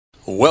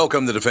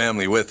Welcome to the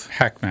family with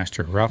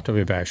Hackmaster Ralph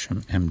W.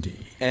 Basham, M.D.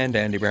 And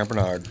Andy Brant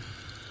Bernard.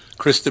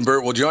 Kristen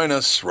Burt will join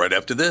us right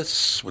after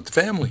this with the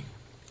family.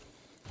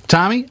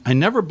 Tommy, I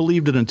never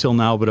believed it until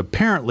now, but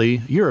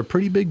apparently you're a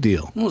pretty big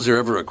deal. Was there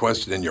ever a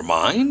question in your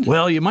mind?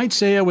 Well, you might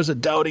say I was a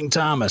doubting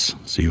Thomas.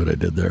 See what I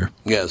did there?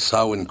 Yes,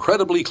 how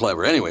incredibly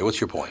clever. Anyway, what's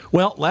your point?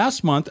 Well,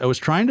 last month I was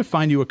trying to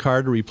find you a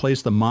car to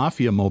replace the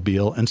Mafia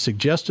Mobile and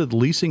suggested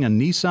leasing a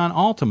Nissan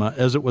Altima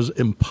as it was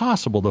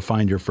impossible to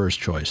find your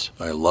first choice.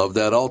 I love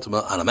that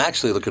Altima, and I'm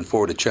actually looking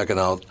forward to checking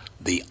out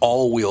the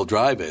all-wheel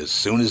drive as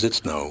soon as it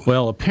snows.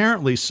 Well,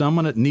 apparently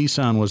someone at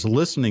Nissan was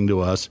listening to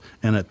us,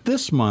 and at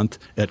this month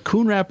at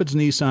Coon Rapids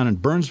Nissan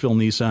and Burnsville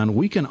Nissan,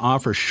 we can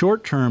offer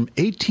short-term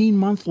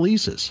 18-month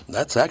leases.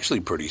 That's actually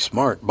pretty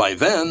smart. By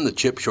then, the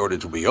chip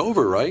shortage will be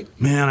over, right?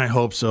 Man, I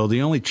hope so.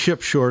 The only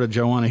chip shortage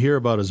I want to hear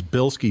about is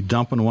Bilski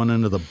dumping one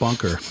into the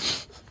bunker.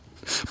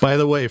 By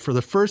the way, for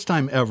the first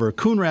time ever,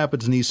 Coon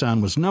Rapids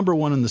Nissan was number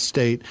 1 in the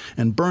state,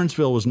 and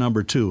Burnsville was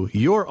number 2.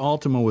 Your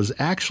Altima was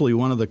actually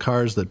one of the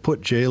cars that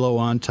put J-Lo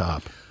on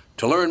top.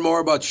 To learn more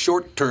about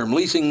short-term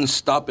leasing,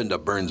 stop into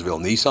Burnsville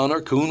Nissan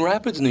or Coon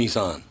Rapids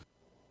Nissan.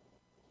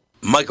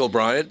 Michael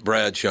Bryant,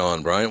 Bradshaw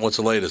and Bryant, what's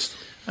the latest?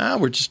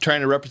 We're just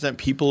trying to represent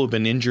people who've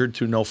been injured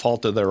through no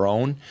fault of their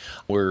own.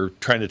 We're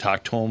trying to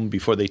talk to them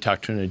before they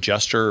talk to an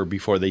adjuster or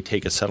before they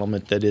take a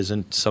settlement that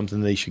isn't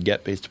something they should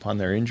get based upon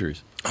their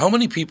injuries. How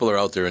many people are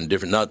out there in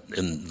different, not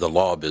in the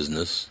law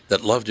business,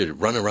 that love to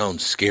run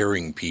around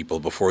scaring people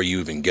before you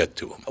even get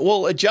to them?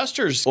 Well,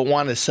 adjusters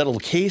want to settle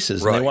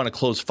cases and they want to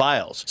close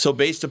files. So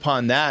based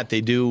upon that, they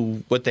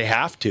do what they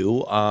have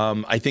to.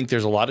 I think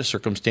there's a lot of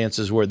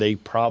circumstances where they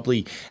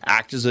probably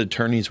act as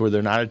attorneys where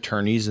they're not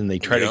attorneys and they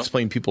try to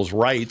explain people's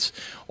rights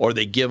or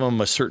they give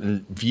them a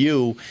certain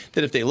view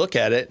that if they look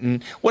at it.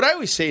 And what I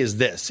always say is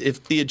this,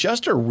 if the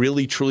adjuster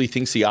really truly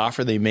thinks the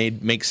offer they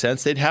made makes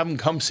sense, they'd have them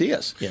come see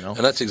us. And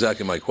that's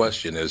exactly my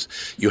question is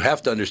you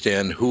have to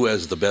understand who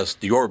has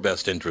your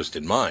best interest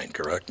in mind,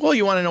 correct? Well,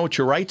 you want to know what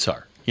your rights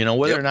are.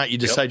 Whether or not you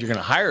decide you're going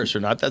to hire us or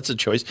not, that's a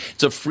choice.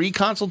 It's a free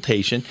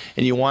consultation,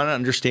 and you want to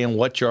understand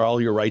what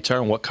all your rights are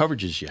and what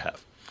coverages you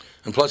have.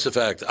 And plus the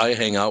fact I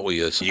hang out with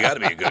you, so you got to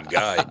be a good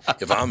guy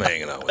if I'm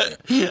hanging out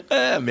with you.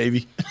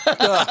 Maybe.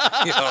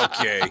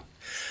 Okay.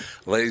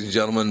 Ladies and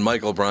gentlemen,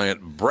 Michael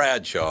Bryant,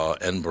 Bradshaw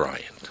and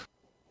Bryant.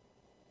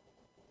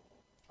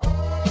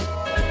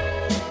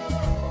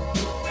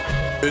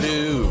 It's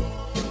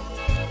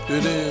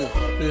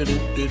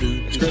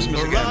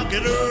Christmas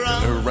again.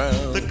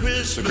 Around the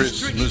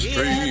Christmas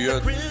tree,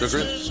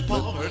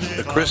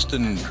 the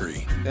Kristen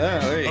tree. Yeah,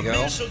 there you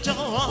go.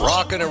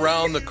 Rocking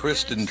around the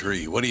Kristen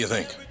tree. What do you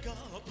think?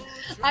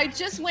 I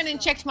just went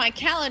and checked my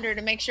calendar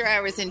to make sure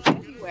I was in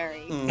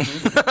February.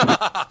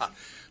 Mm-hmm.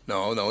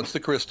 No, it's the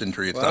Kristen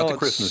tree. It's not the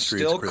Christmas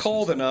tree. It's still Christmas.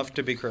 cold enough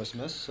to be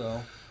Christmas,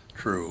 so.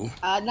 True.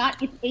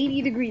 It's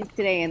 80 degrees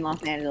today in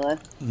Los Angeles.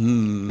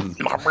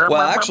 Well,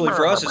 actually,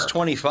 for us, it's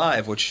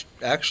 25, which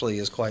actually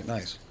is quite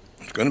nice.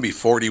 It's going to be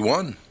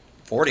 41.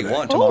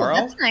 41 tomorrow? Oh,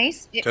 that's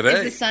nice. Today.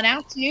 Is the sun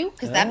out, too?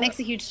 Because that makes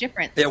a huge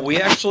difference. Yeah,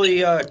 we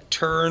actually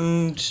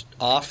turned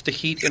off the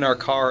heat in our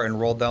car and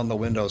rolled down the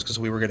windows because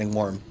we were getting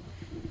warm.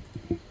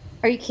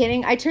 Are you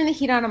kidding? I turn the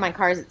heat on my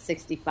cars at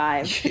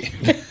 65.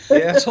 Yeah,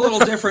 it's a little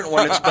different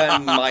when it's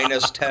been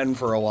minus 10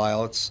 for a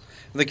while. It's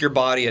like your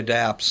body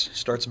adapts,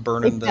 starts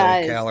burning the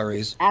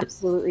calories.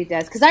 Absolutely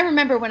does. Because I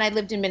remember when I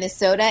lived in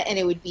Minnesota and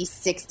it would be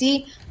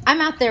 60. I'm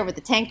out there with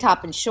a tank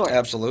top and shorts.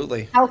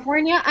 Absolutely.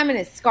 California, I'm in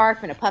a scarf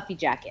and a puffy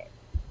jacket.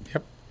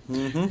 Yep.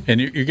 Mm-hmm. And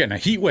you're getting a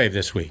heat wave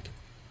this week.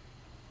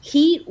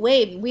 Heat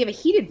wave. We have a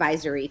heat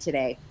advisory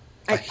today.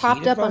 It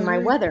popped up on my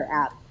weather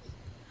app.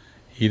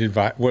 Heat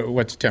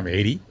what's the temperature?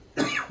 80?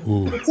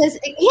 Ooh.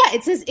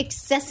 It says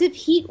excessive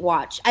heat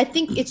watch. I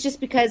think it's just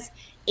because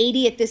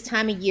 80 at this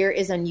time of year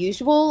is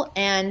unusual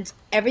and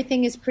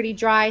everything is pretty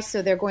dry.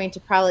 So they're going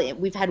to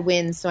we've had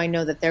winds. So I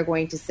know that they're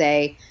going to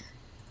say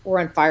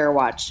we're on fire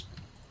watch.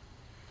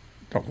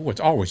 Oh,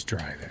 it's always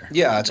dry there.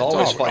 Yeah, it's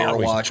always fire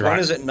watch. Dry. When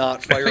is it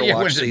not fire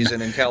watch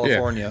season in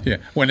California? Yeah,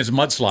 when it's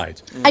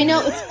mudslides. I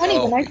know. It's funny.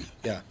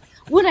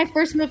 When I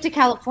first moved to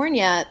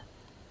California,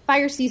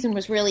 fire season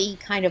was really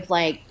kind of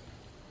like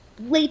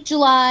late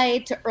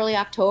July to early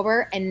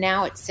October, and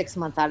now it's 6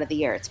 months out of the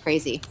year. It's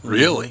crazy.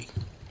 Really?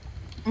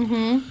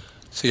 Mm-hmm.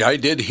 See, I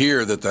did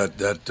hear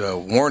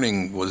that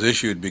warning was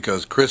issued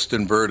because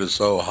Kristen Burt is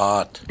so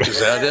hot. Is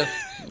that it?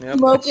 Yep,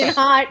 Smoking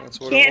hot.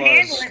 Can't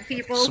handle it,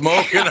 people.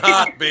 Smoking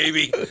hot,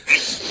 baby.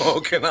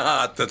 Smoking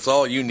hot. That's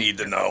all you need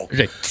to know.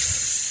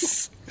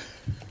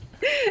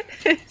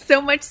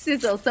 So much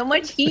sizzle, so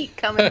much heat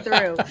coming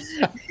through.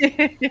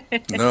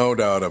 No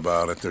doubt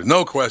about it. There's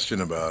no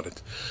question about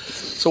it.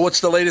 So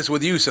what's the latest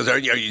with you?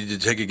 Did you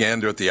take a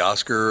gander at the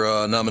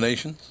Oscar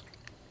nominations?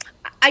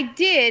 I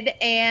did,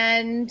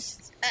 and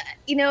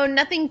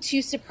nothing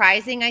too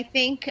surprising, I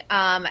think.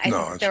 I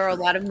think there are a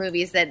lot of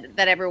movies that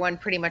everyone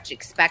pretty much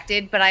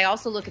expected, but I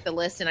also look at the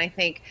list and I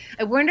think,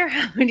 I wonder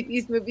how many of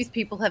these movies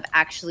people have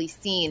actually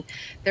seen.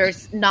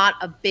 There's not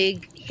a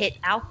big hit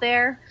out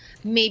there.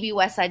 Maybe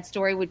West Side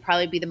Story would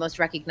probably be the most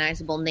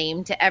recognizable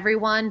name to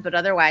everyone, but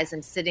otherwise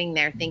I'm sitting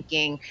there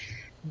thinking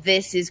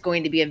this is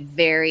going to be a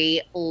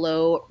very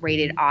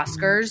low-rated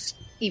Oscars,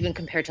 even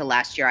compared to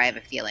last year, I have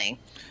a feeling.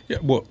 Yeah,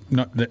 well,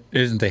 no, it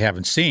isn't they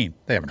haven't seen,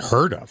 they haven't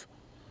heard of.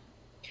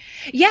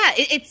 Yeah,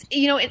 it's,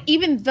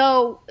 even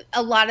though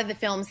a lot of the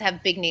films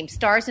have big name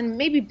stars, and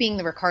maybe Being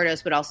the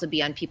Ricardos would also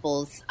be on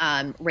people's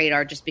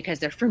radar just because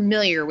they're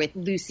familiar with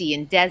Lucy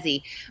and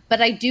Desi.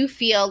 But I do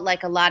feel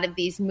like a lot of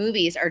these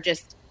movies are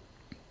just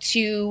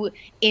too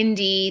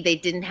indie. They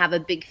didn't have a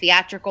big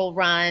theatrical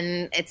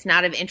run. It's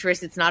not of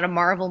interest. It's not a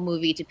Marvel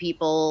movie to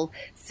people.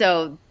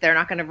 So they're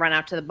not going to run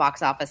out to the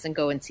box office and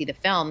go and see the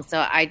film. So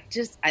I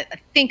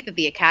think that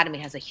the Academy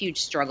has a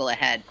huge struggle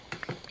ahead.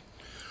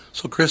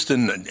 So,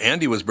 Kristen,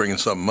 Andy was bringing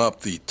something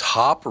up. The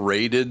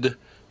top-rated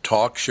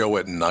talk show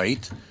at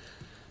night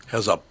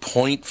has a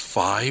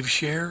 0.5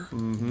 share?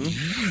 Mm-hmm.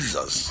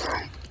 Jesus.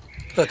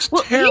 That's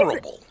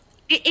terrible.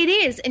 It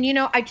is. And,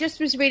 I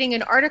just was reading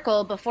an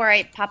article before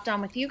I popped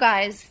on with you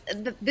guys.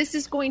 This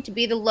is going to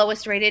be the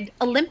lowest-rated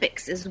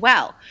Olympics as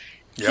well.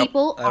 Yep,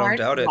 people aren't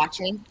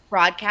watching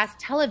broadcast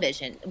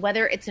television,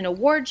 whether it's an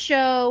award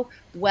show,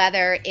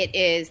 whether it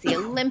is the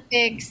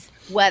Olympics,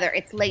 whether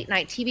it's late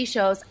night TV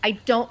shows. I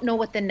don't know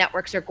what the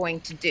networks are going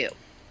to do.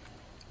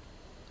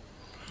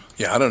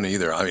 Yeah, I don't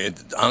either. I mean,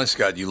 honest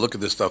God, you look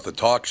at this stuff, the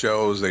talk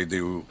shows, they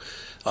do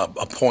a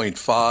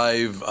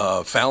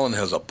 0.5. Fallon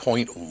has a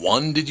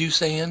 0.1, did you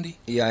say, Andy?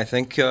 Yeah, I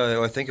think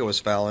it was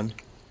Fallon.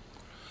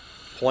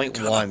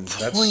 0.1.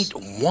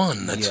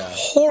 0.1. That's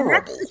horrible.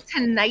 That's the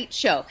Tonight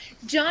Show.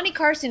 Johnny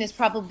Carson is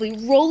probably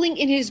rolling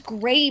in his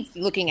grave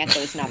looking at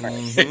those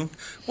numbers. Mm-hmm.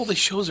 Well, the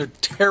shows are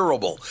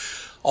terrible.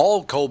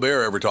 All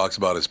Colbert ever talks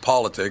about is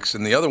politics,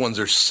 and the other ones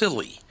are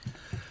silly.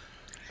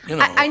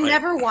 I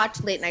never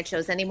watch late night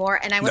shows anymore,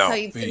 and I will tell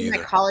you, through my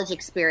college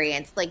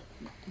experience, like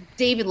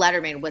David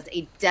Letterman was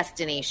a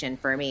destination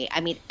for me. I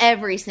mean,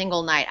 every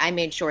single night I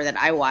made sure that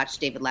I watched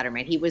David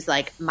Letterman. He was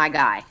like my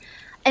guy.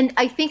 And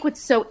I think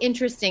what's so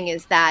interesting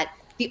is that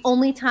the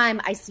only time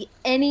I see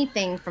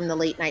anything from the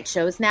late night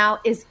shows now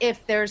is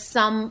if there's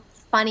some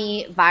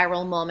funny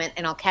viral moment,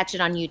 and I'll catch it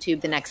on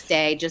YouTube the next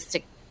day just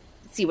to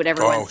see what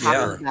everyone's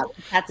talking about.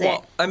 That's it.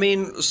 I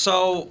mean,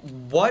 so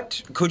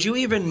what could you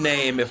even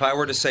name, if I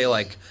were to say,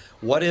 like,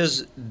 what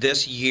is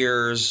this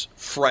year's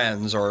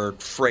Friends or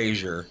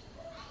Frasier?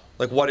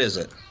 Like, what is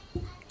it?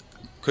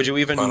 Could you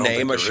even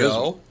name a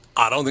show?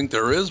 I don't think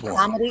there is one.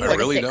 Comedy, I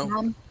really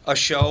don't. A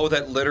show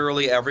that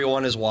literally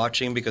everyone is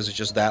watching because it's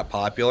just that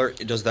popular.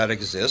 Does that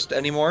exist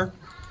anymore?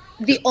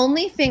 The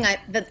only thing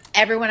that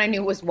everyone I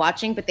knew was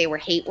watching, but they were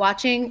hate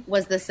watching,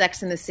 was the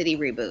Sex and the City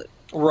reboot.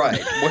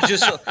 Right, which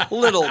is a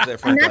little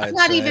different. And that's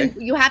not even,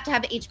 you have to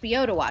have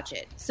HBO to watch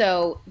it.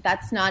 So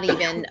that's not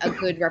even a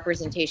good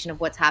representation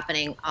of what's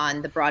happening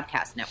on the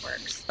broadcast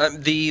networks.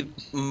 The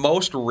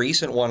most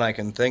recent one I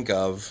can think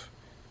of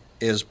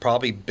is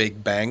probably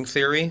Big Bang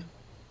Theory.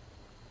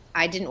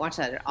 I didn't watch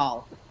that at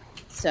all.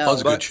 So, that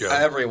was a good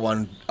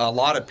show. A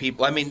lot of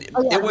people, I mean,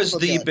 it was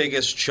the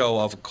biggest show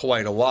of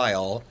quite a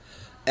while.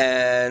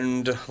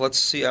 And let's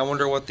see, I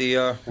wonder what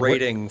the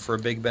rating for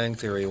Big Bang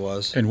Theory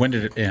was. And when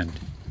did it end?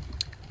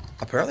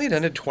 Apparently it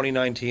ended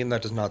 2019.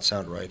 That does not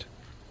sound right.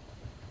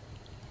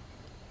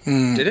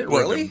 Did it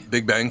really?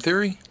 Big Bang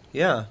Theory?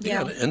 Yeah.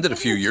 Yeah, it ended a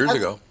few years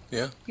ago.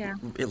 Yeah.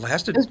 It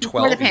lasted 12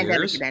 before the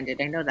years. Pandemic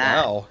ended. I know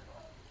that. Wow.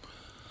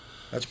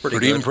 That's pretty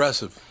good.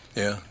 Impressive.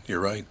 Yeah,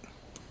 you're right.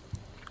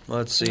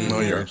 Let's see.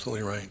 No, you're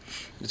absolutely right.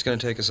 It's going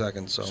to take a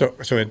second. So I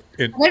don't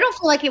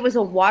feel like it was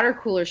a water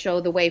cooler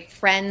show the way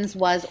Friends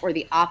was or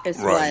The Office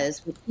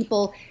was, with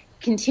people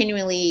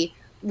continually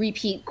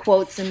repeat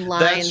quotes and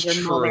lines. That's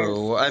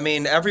true. I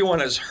mean, everyone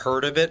has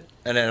heard of it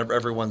and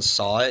everyone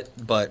saw it,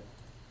 but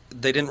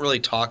they didn't really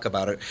talk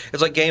about it.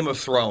 It's like Game of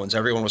Thrones.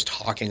 Everyone was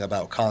talking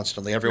about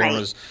constantly. Everyone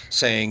was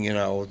saying, you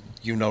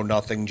know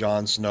nothing,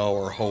 Jon Snow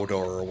or Hodor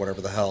or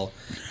whatever the hell.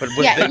 But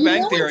with Big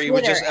Bang Theory, it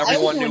was just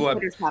everyone knew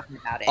it.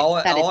 All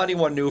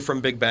anyone knew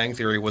from Big Bang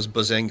Theory was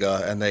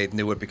Bazinga, and they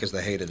knew it because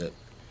they hated it.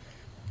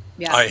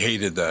 Yeah. I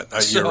hated that.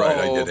 You're right.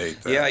 I did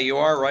hate that. Yeah, you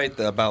are right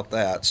about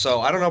that.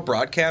 So I don't know,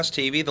 broadcast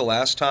TV, the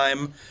last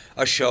time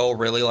a show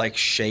really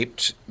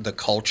shaped the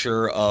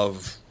culture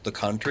of the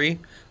country,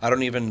 I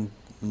don't even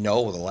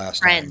know the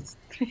last time.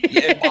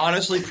 It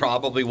honestly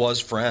probably was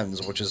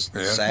Friends, which is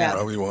sad. It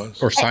probably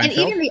was. Or Seinfeld. And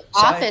even The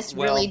Office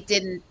really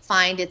didn't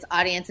find its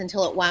audience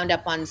until it wound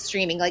up on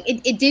streaming. Like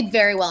it did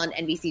very well on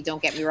NBC,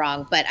 don't get me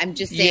wrong, but I'm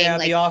just saying. Yeah,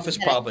 The Office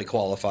probably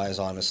qualifies,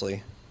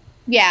 honestly.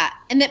 Yeah,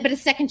 but a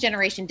second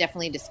generation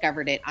definitely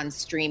discovered it on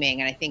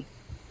streaming, and I think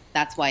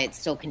that's why it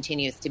still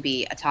continues to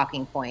be a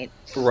talking point.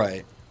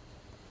 Right.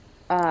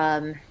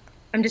 I'm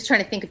just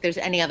trying to think if there's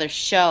any other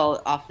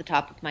show off the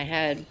top of my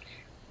head.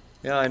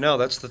 Yeah, I know.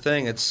 That's the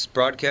thing. It's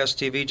broadcast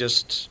TV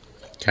just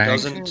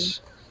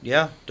doesn't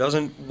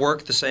doesn't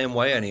work the same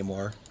way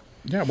anymore.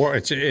 Yeah, well,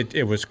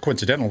 it was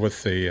coincidental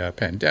with the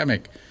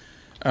pandemic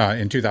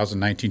in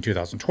 2019,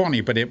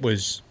 2020, but it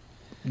was...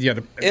 Yeah,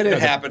 it had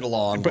happened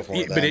long before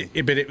that.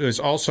 But it was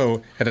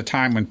also at a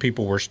time when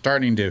people were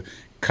starting to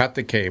cut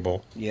the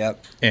cable.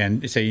 Yep.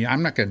 And say,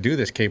 I'm not going to do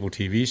this cable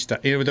TV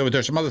stuff.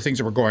 There's some other things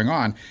that were going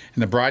on,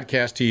 and the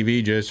broadcast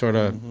TV just sort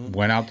of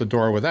went out the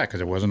door with that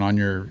because it wasn't on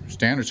your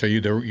standard. So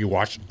you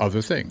watched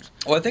other things.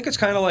 Well, I think it's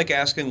kind of like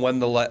asking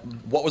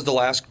what was the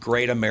last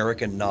great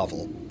American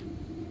novel.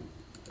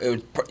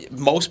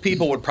 Most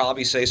people would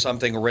probably say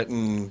something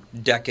written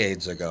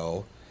decades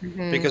ago.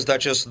 Because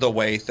that's just the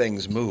way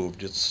things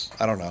moved.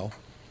 I don't know.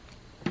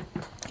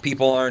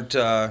 People aren't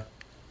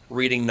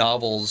reading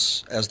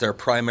novels as their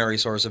primary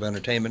source of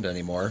entertainment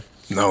anymore.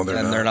 No, they're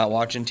not. And they're not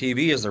watching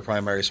TV as their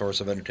primary source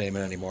of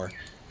entertainment anymore.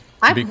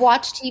 I've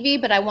watched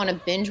TV, but I want to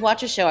binge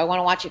watch a show. I want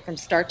to watch it from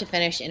start to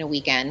finish in a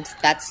weekend.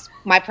 That's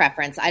my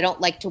preference. I don't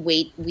like to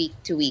wait week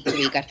to week to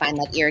week. I find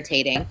that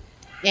irritating.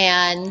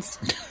 And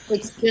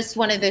it's just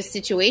one of those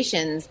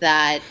situations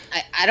that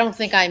I don't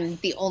think I'm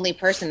the only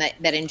person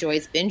that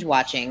enjoys binge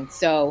watching.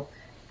 So,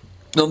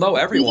 no,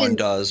 everyone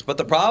does. But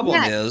the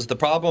problem is the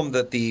problem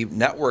that the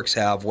networks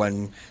have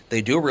when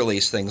they do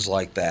release things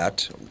like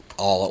that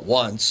all at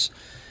once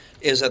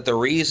is that the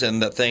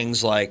reason that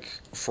things like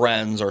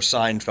Friends or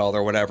Seinfeld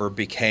or whatever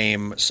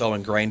became so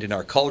ingrained in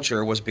our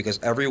culture was because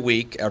every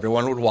week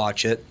everyone would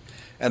watch it.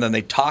 And then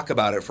they'd talk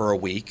about it for a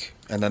week,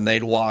 and then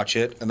they'd watch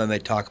it, and then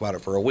they'd talk about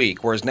it for a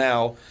week. Whereas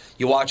now,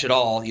 you watch it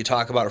all, you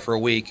talk about it for a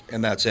week,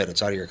 and that's it.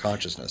 It's out of your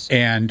consciousness.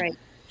 And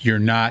you're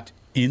not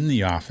in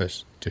the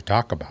office to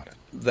talk about it.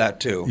 That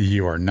too.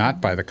 You are not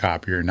by the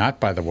copy. You're not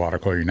by the water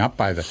cooler. You're not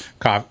by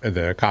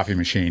the coffee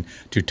machine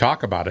to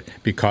talk about it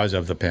because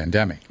of the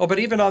pandemic. Oh, but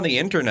even on the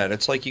internet,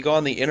 it's like you go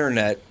on the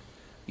internet,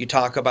 you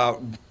talk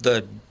about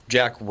the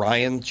Jack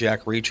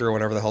Reacher, or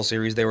whatever the hell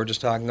series they were just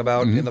talking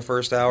about in the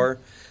first hour.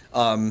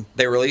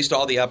 They released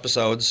all the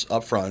episodes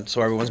up front,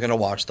 so everyone's going to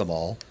watch them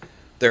all.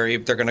 They're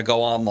going to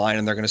go online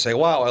and they're going to say,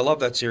 wow, I love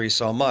that series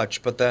so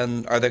much. But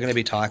then are they going to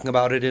be talking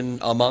about it in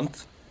a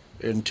month?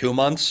 In 2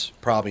 months?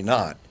 Probably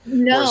not.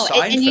 No,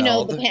 and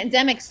the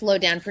pandemic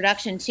slowed down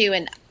production too.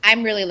 And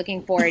I'm really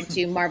looking forward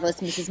to Marvelous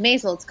Mrs.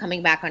 Maisel. It's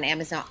coming back on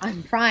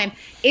Amazon Prime.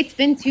 It's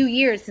been 2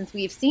 years since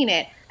we've seen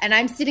it. And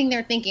I'm sitting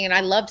there thinking, and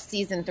I loved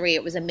season 3.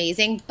 It was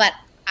amazing. But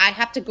I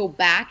have to go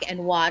back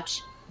and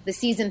watch the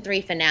season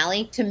 3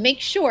 finale to make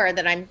sure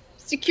that I'm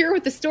secure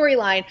with the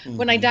storyline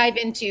when I dive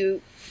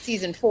into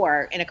season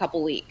 4 in a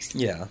couple weeks.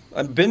 Yeah.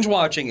 Binge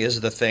watching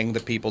is the thing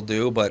that people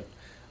do, but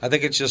I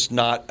think it's just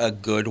not a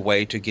good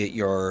way to get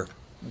your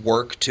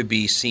work to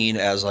be seen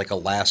as like a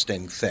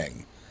lasting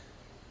thing.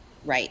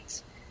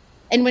 Right.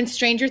 And when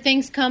Stranger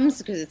Things comes,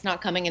 because it's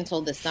not coming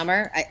until this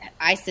summer,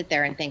 I sit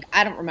there and think,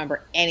 I don't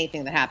remember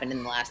anything that happened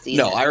in the last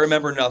season. No, I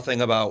remember nothing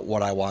about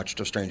what I watched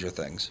of Stranger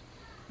Things.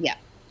 Yeah.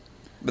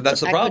 But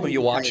that's the problem.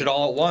 You watch it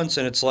all at once,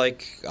 and it's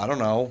like, I don't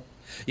know.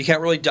 You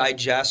can't really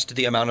digest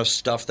the amount of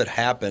stuff that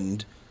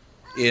happened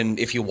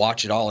if you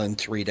watch it all in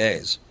 3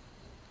 days.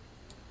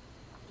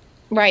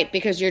 Right,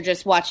 because you're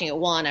just watching it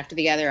one after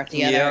the other after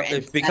the other. Yeah,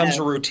 it becomes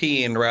a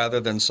routine rather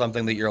than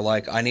something that you're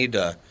like, I need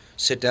to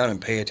sit down and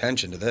pay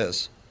attention to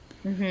this.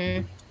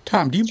 Mm-hmm.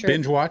 Tom, do you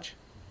binge watch?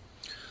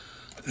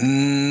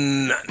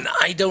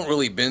 I don't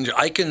really binge.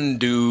 I can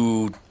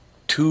do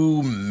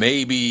 2,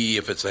 maybe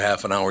if it's a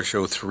half an hour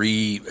show,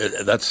 3.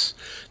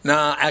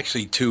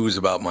 Actually 2 is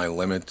about my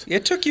limit.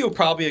 It took you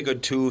probably a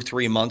good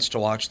 2-3 months to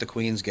watch The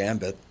Queen's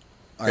Gambit.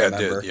 I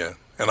remember. It did, yeah.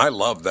 And I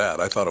loved that.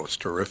 I thought it was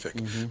terrific.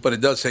 But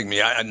it does take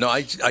me.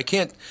 I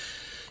can't.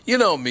 You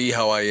know me,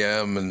 how I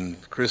am,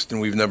 and Kristen,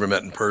 we've never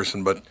met in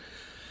person, but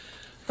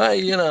I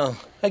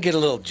get a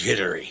little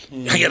jittery.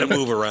 I got to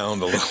move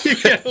around a little.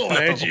 You get a little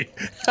edgy.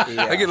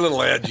 I get a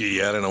little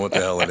edgy. I don't know what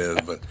the hell it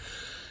is, but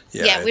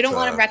yeah, we don't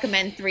want to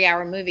recommend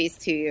 3-hour movies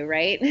to you,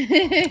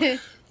 right?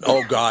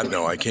 Oh God,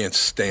 no! I can't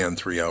stand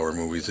 3-hour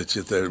movies. It's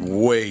just they're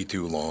way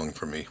too long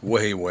for me.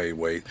 Way.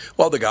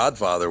 Well, The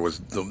Godfather was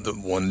the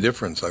one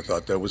difference. I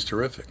thought that was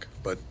terrific,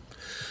 but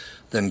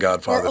then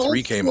Godfather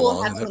 3 came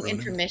along. Have some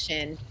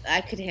intermission.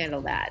 I could handle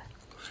that.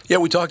 Yeah,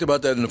 we talked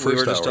about that in the first hour. We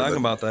were just talking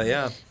about that.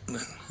 Yeah,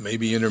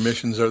 maybe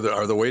intermissions are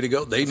the way to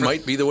go. They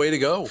might be the way to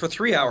go for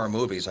 3-hour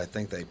movies. I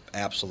think they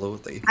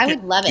absolutely. I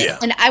would love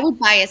it, and I would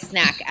buy a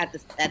snack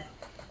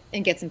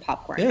and get some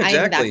popcorn. Yeah, exactly.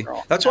 I am that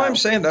girl. That's why I'm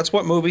saying that's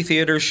what movie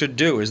theaters should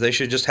do, is they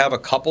should just have a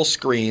couple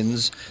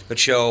screens that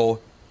show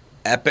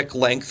epic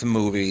length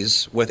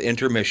movies with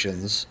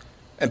intermissions,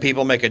 and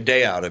people make a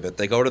day out of it.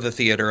 They go to the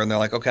theater and they're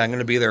like, okay, I'm going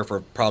to be there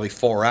for probably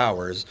 4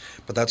 hours,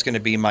 but that's going to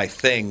be my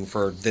thing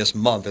for this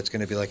month. It's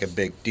going to be like a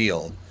big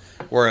deal.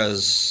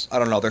 Whereas, I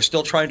don't know, they're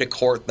still trying to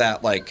court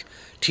that like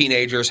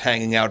teenagers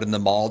hanging out in the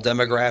mall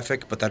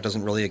demographic, but that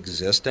doesn't really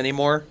exist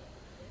anymore.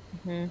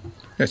 Mm-hmm.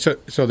 Yeah,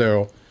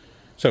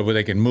 so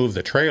they can move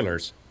the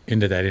trailers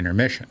into that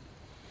intermission.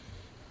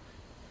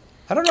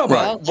 I don't know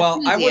about.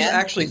 Well, I was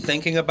actually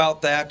thinking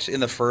about that in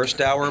the first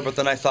hour, but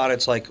then I thought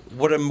it's like,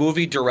 would a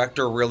movie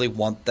director really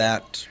want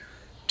that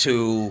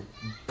to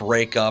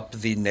break up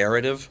the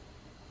narrative?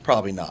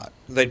 Probably not.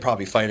 They'd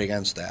probably fight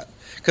against that.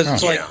 Because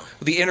it's like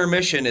the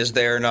intermission is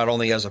there not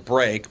only as a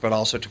break, but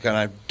also to kind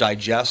of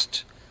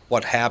digest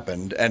what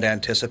happened and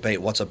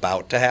anticipate what's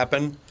about to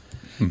happen.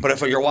 But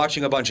if you're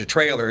watching a bunch of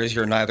trailers,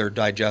 you're neither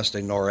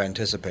digesting nor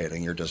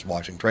anticipating. You're just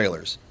watching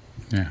trailers.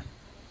 Yeah.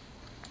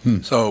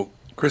 So,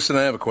 Kristen,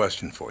 I have a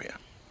question for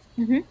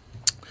you.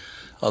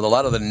 A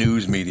lot of the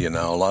news media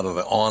now, a lot of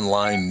the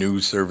online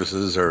news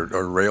services are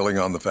railing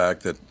on the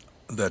fact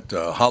that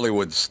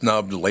Hollywood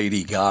snubbed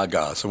Lady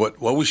Gaga. So what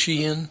was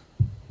she in?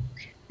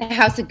 The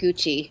House of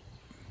Gucci.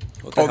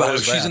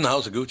 She's in the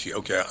House of Gucci.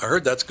 Okay, I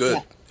heard that's good.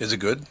 Yeah. Is it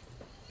good?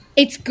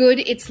 It's good.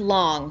 It's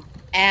long.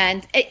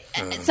 And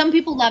some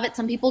people love it,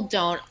 some people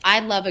don't. I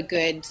love a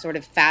good sort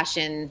of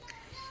fashion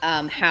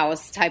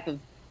house type of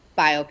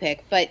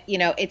biopic. But,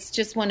 it's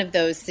just one of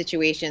those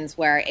situations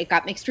where it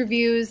got mixed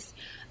reviews.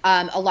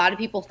 A lot of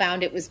people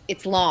found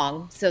it's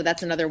long. So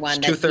that's another one.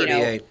 It's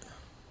 238.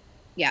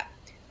 Yeah.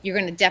 You're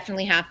going to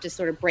definitely have to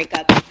sort of break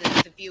up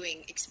the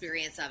viewing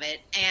experience of it.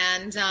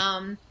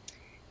 And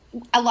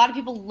a lot of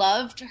people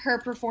loved her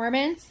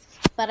performance.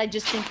 But I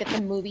just think that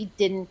the movie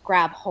didn't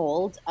grab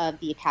hold of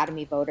the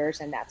Academy voters,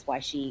 and that's why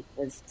she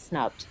was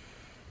snubbed.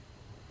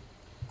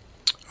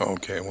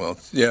 Okay, well,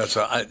 yeah.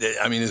 So,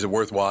 I mean, is it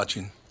worth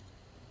watching?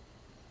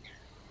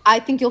 I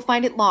think you'll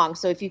find it long.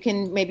 So if you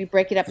can maybe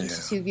break it up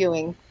into two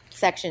viewing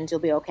sections, you'll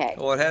be okay.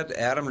 Well, it had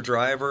Adam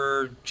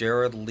Driver,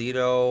 Jared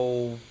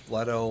Leto,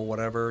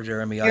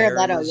 Jeremy Jared Irons,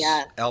 Leto,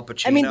 yeah. Al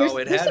Pacino. I mean,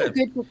 there's some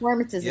good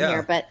performances in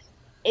here, but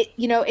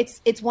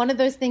it's one of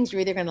those things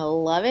you're either going to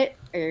love it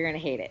or you're going to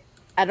hate it.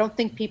 I don't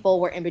think people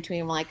were in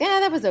between like,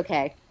 that was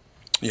okay.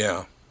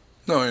 Yeah.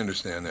 No, I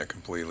understand that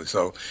completely.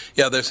 So,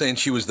 yeah, they're saying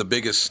she was the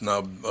biggest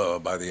snub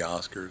by the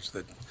Oscars,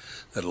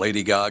 that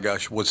Lady Gaga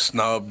was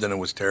snubbed and it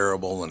was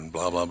terrible and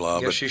blah, blah, blah.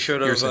 Yeah, but she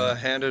should have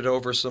handed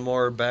over some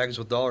more bags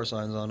with dollar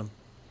signs on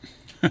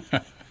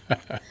them.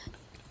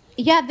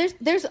 Yeah,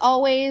 there's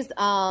always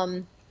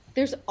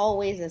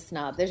a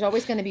snub. There's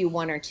always going to be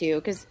one or two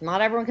because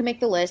not everyone can make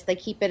the list. They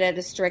keep it at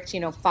a strict,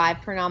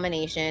 5 per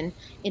nomination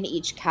in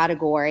each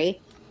category.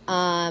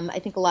 I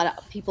think a lot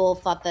of people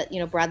thought that,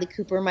 Bradley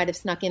Cooper might have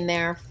snuck in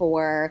there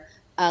for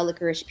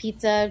Licorice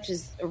Pizza, which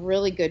is a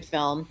really good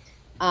film.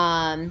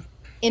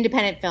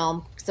 Independent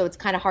film, so it's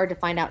kind of hard to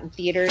find out in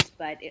theaters,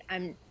 but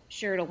I'm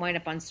sure it'll wind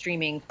up on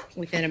streaming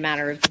within a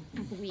matter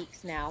of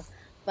weeks now.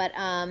 But,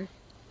 that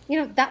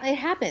it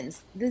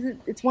happens.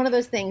 It's one of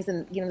those things.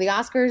 And, the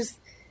Oscars,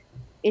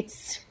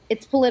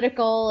 it's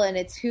political and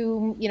it's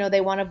who,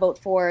 they want to vote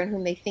for and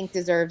whom they think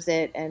deserves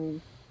it.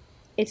 And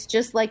it's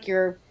just like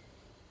your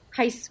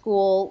high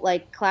school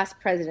class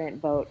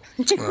president vote.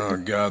 Oh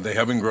God, they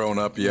haven't grown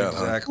up yet.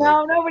 Exactly.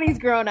 No, nobody's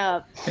grown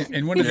up.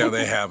 And when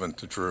they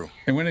haven't. True.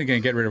 And when are they going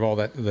to get rid of all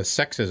that the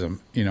sexism?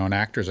 An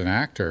actor's an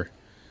actor.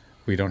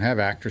 We don't have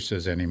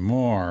actresses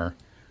anymore.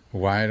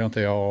 Why don't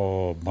they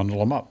all bundle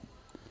them up?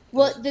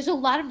 Well, there's a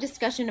lot of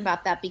discussion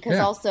about that because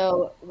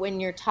also when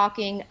you're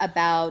talking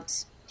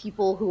about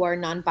people who are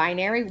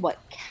non-binary, what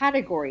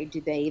category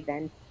do they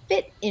then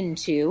fit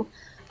into?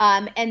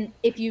 And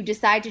if you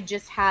decide to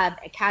just have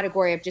a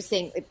category of just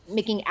saying,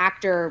 making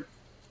actor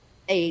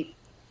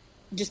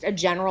just a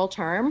general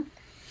term,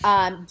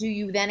 do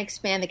you then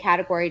expand the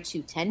category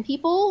to 10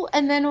 people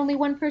and then only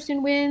one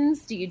person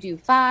wins? Do you do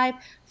 5?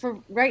 For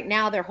right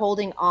now, they're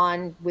holding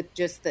on with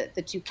just the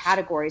 2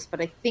 categories. But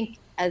I think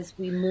as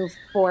we move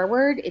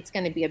forward, it's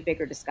going to be a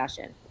bigger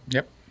discussion.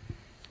 Yep.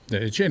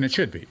 It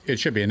should be. It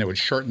should be. And it would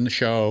shorten the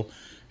show.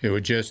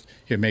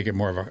 It'd make it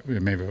more of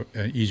maybe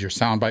an easier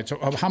sound bite. So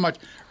how much,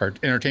 or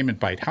entertainment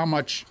bite, how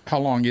long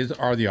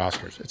are the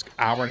Oscars? It's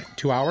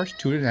 2 hours,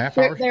 2.5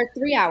 hours? They're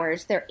 3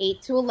 hours. They're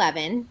 8 to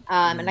 11.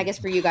 And I guess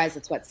for you guys,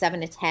 it's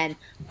 7 to 10.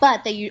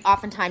 But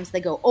oftentimes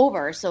they go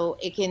over. So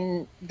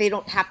they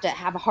don't have to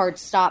have a hard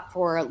stop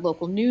for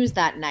local news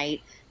that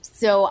night.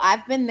 So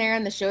I've been there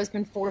and the show's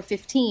been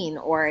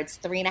 4:15 or it's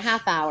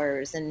 3.5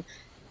 hours. And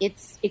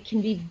it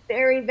can be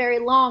very, very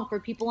long for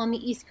people on the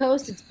East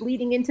Coast. It's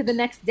bleeding into the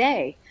next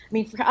day. I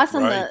mean, for us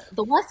on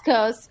the West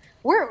Coast,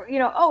 we're,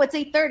 it's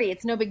 8:30.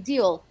 It's no big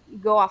deal. You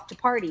go off to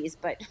parties.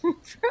 But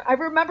I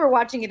remember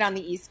watching it on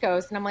the East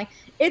Coast, and I'm like,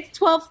 it's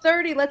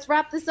 12:30. Let's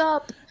wrap this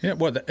up. Yeah,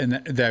 well, and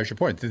there's your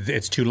point.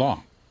 It's too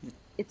long.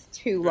 It's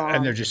too long.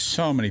 And there's just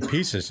so many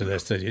pieces to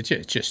this that it's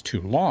just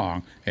too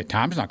long. And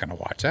Tom's not going to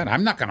watch that.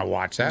 I'm not going to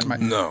watch that.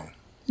 No.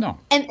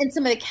 And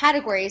some of the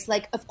categories,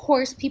 of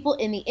course, people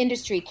in the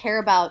industry care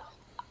about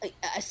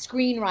a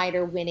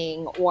screenwriter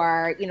winning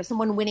or,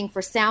 someone winning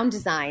for sound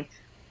design.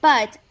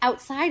 But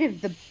outside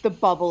of the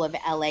bubble of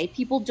LA,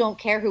 people don't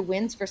care who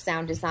wins for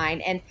sound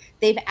design. And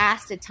they've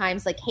asked at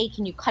times hey,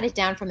 can you cut it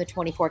down from the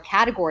 24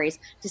 categories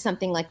to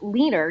something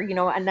leaner,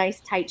 a nice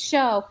tight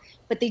show.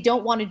 But they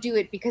don't want to do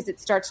it because it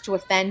starts to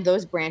offend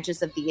those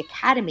branches of the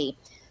Academy.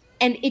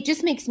 And it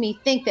just makes me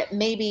think that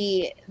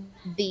maybe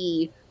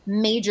the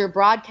major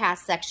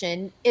broadcast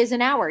section is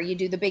an hour. You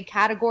do the big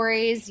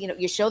categories,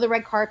 you show the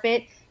red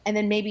carpet, and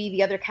then maybe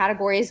the other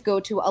categories go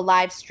to a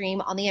live stream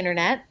on the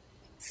internet.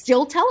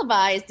 still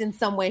televised in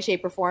some way,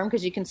 shape, or form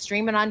because you can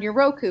stream it on your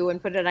Roku and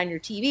put it on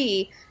your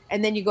TV,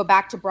 and then you go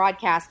back to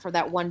broadcast for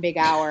that 1 big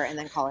hour and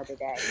then call it a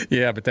day.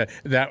 Yeah, but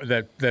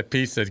that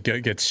piece that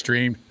gets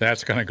streamed,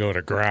 that's going to go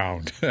to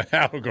ground.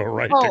 That'll go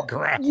right to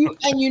ground.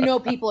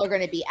 People are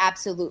going to be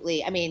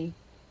absolutely. I mean,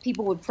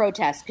 people would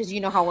protest because you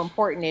know how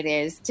important it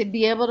is to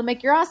be able to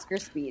make your Oscar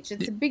speech.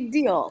 It's a big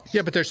deal.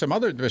 Yeah, but there's some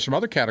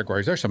other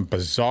categories. There's some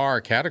bizarre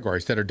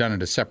categories that are done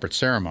at a separate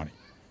ceremony.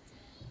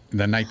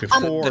 The night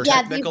before. The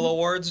technical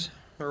awards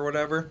or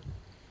whatever?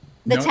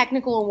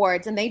 Technical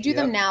awards, and they do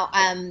them now.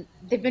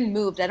 They've been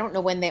moved. I don't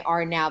know when they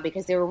are now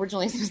because they were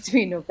originally supposed to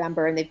be in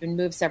November, and they've been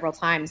moved several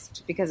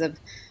times because of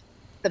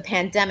the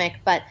pandemic.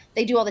 But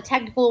they do all the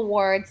technical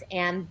awards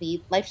and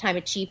the Lifetime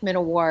Achievement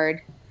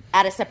Award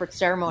at a separate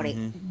ceremony.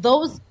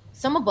 Mm-hmm.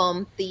 Some of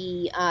them,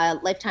 the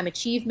Lifetime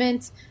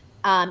Achievement,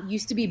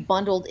 used to be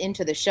bundled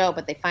into the show,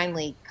 but they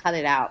finally cut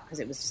it out because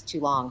it was just too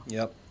long.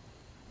 Yep.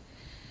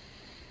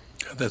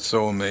 That's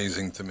so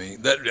amazing to me.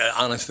 That,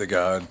 honest to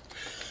God,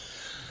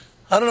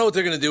 I don't know what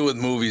they're going to do with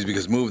movies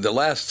because the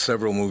last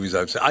several movies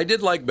I've seen, I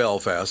did like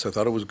Belfast. I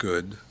thought it was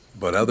good,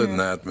 but other than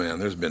that, man,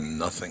 there's been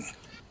nothing.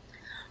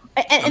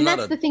 And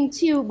that's the thing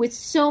too, with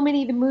so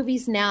many of the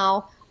movies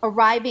now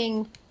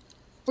arriving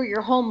for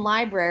your home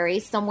library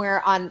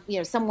somewhere on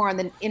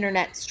the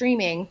internet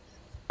streaming,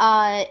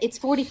 it's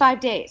 45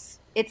 days.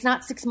 It's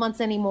not 6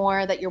 months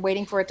anymore that you're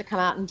waiting for it to come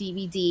out in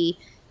DVD.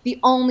 The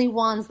only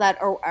ones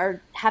that are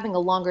having a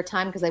longer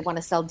time because they want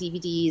to sell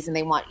DVDs and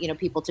they want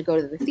people to go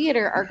to the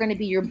theater are going to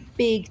be your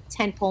big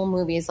tentpole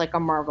movies like a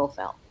Marvel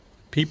film.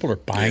 People are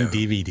buying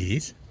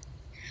DVDs?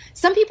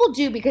 Some people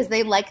do because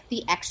they like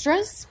the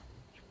extras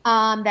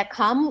that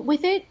come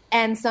with it,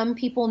 and some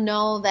people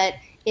know that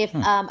if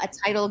a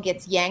title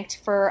gets yanked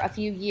for a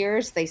few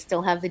years, they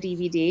still have the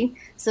DVD.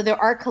 So there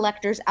are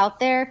collectors out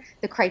there.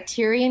 The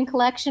Criterion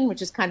Collection,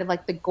 which is kind of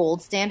like the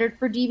gold standard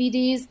for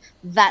DVDs,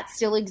 that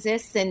still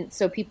exists. And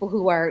so people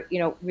who are,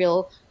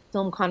 real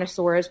film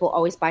connoisseurs will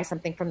always buy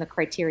something from the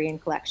Criterion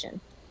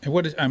Collection. And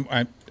what is?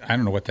 I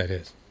don't know what that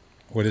is.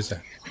 What is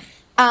that?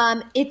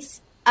 It's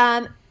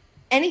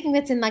anything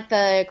that's in like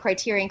the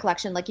Criterion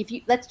Collection. Like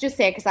let's just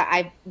say, because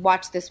I've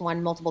watched this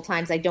one multiple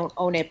times, I don't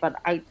own it, but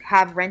I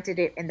have rented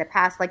it in the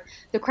past. Like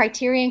the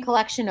Criterion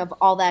Collection of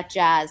All That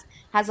Jazz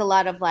has a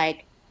lot of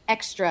like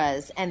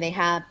extras, and they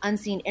have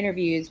unseen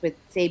interviews with,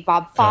 say,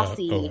 Bob Fosse,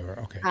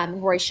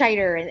 Roy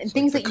Scheider, and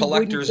things that you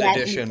wouldn't get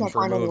and you can't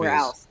find anywhere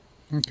else.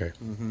 Okay.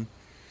 Mm-hmm.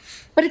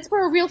 But it's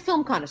for a real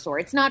film connoisseur.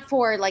 It's not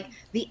for like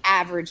the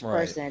average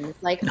person.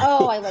 It's like,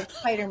 I like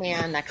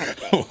Spider-Man, that kind of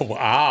thing.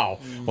 Wow.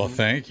 Well,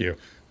 thank you.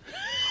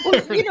 Well,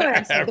 you know what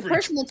I'm saying. The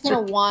person that's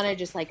going to want to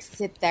just like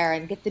sit there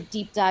and get the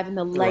deep dive in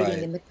the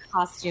lighting and the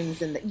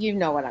costumes and you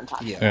know what I'm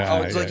talking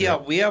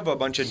about. We have a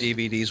bunch of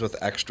DVDs with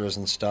extras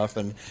and stuff,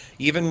 and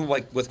even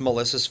like with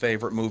Melissa's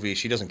favorite movie,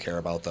 she doesn't care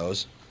about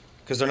those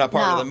because they're not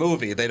part of the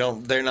movie.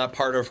 They're not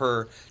part of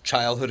her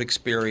childhood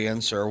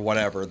experience or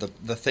whatever.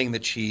 The thing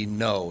that she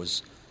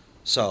knows,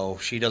 so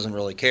she doesn't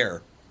really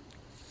care.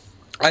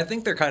 I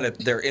think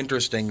they're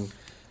interesting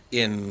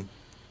in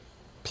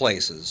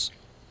places.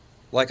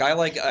 Like, I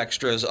like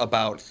extras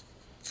about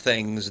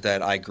things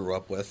that I grew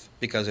up with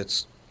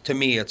because to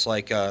me, it's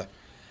like,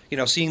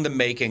 seeing the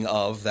making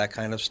of that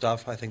kind of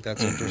stuff. I think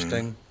that's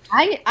interesting.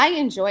 I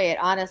enjoy it,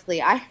 honestly.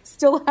 I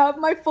still have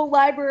my full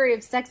library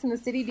of Sex and the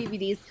City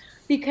DVDs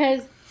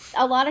because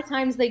a lot of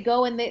times they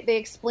go and they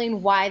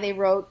explain why they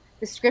wrote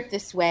the script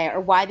this way or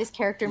why this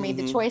character made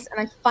the choice, and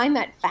I find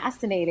that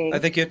fascinating. I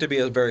think you have to be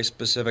a very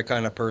specific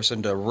kind of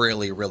person to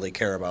really, really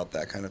care about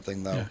that kind of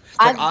thing, though. Yeah.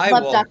 I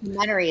love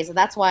documentaries, and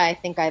that's why I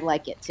think I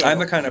like it, too. I'm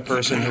the kind of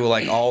person who,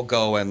 I'll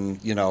go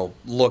and,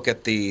 look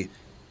at the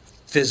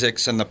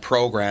physics and the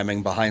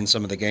programming behind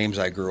some of the games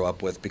I grew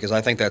up with because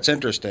I think that's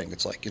interesting.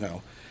 It's like,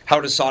 how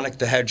does Sonic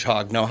the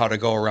Hedgehog know how to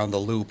go around the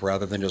loop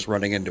rather than just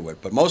running into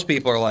it? But most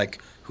people are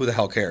like, who the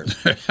hell cares?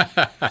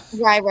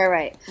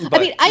 Right.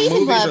 But I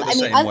even love the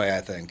same way,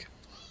 I think.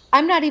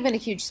 I'm not even a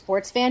huge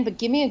sports fan, but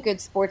give me a good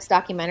sports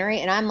documentary,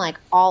 and I'm like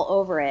all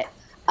over it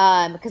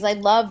because I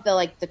love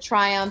the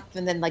triumph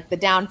and then like the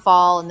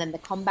downfall and then the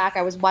comeback.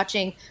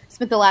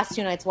 Spent the last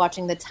 2 nights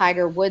watching the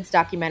Tiger Woods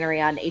documentary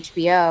on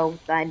HBO.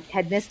 I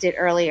had missed it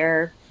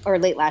earlier or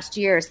late last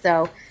year,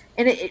 so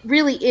and it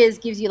really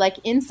gives you like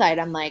insight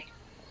on like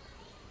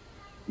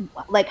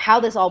how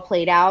this all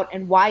played out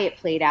and why it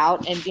played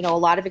out. And, a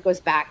lot of it goes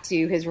back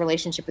to his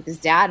relationship with his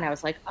dad. And I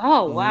was like,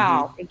 oh,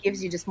 wow. It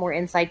gives you just more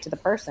insight to the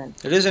person.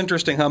 It is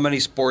interesting how many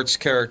sports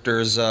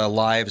characters'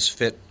 lives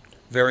fit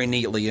very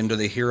neatly into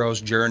the hero's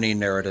journey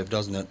narrative,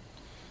 doesn't it?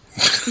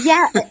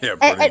 Yeah.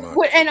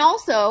 And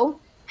also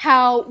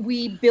how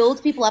we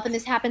build people up. And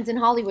this happens in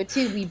Hollywood,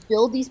 too. We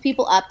build these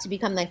people up to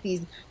become like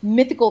these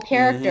mythical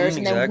characters.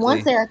 And then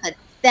once they're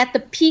at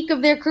the peak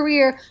of their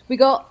career, we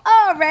go,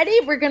 ready?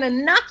 We're going to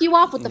knock you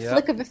off with the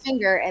flick of a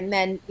finger, and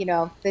then,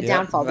 the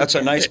downfall. That's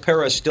a nice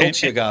pair of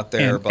stilts you got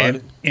there,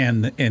 bud.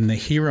 And the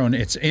hero,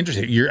 it's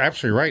interesting. You're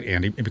absolutely right,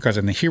 Andy, because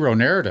in the hero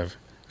narrative,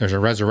 there's a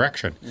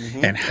resurrection.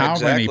 And how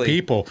many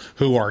people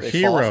who are They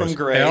fall heroes, from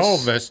grace.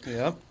 Elvis,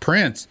 Yep.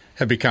 Prince,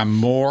 have become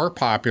more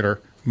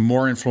popular,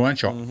 more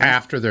influential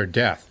after their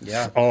death?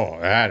 Yeah. Oh,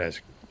 that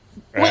is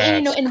Well,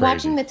 and that's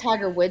watching crazy. the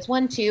Tiger Woods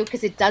one too,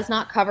 because it does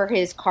not cover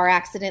his car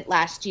accident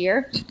last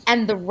year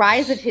and the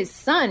rise of his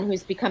son,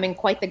 who's becoming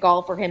quite the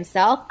golfer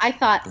himself. I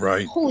thought,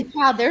 Right. holy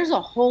cow, there's a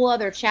whole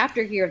other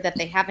chapter here that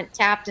they haven't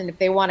tapped, and if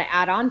they want to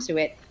add on to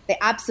it, they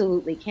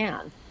absolutely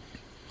can.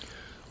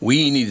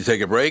 We need to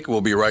take a break.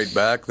 We'll be right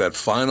back. That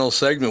final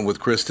segment with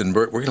Kristen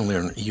Burt. We're going to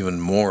learn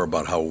even more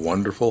about how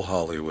wonderful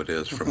Hollywood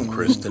is from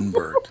Kristen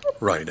Burt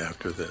right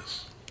after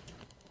this.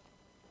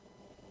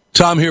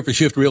 Tom here for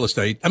Shift Real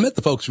Estate. I met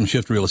the folks from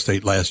Shift Real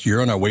Estate last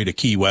year on our way to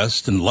Key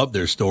West and loved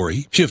their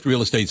story. Shift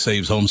Real Estate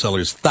saves home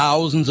sellers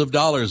thousands of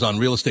dollars on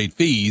real estate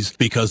fees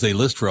because they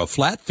list for a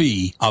flat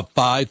fee of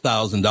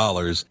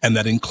 $5,000, and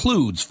that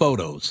includes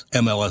photos,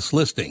 MLS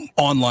listing,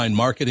 online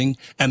marketing,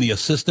 and the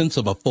assistance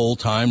of a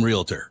full-time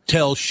realtor.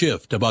 Tell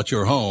Shift about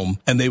your home,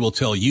 and they will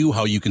tell you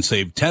how you can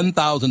save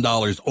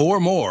 $10,000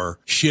 or more.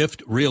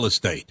 Shift Real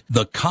Estate,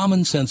 the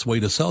common sense way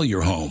to sell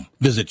your home.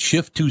 Visit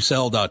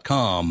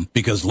shift2sell.com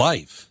because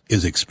life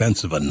is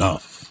expensive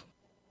enough.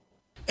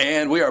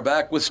 And we are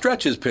back with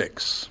Stretch's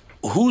picks.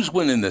 Who's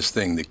winning this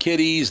thing? The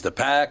Kitties, the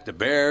Pack, the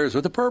Bears,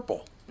 or the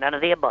Purple? None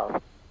of the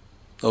above.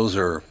 Those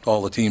are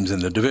all the teams in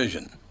the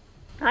division.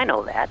 I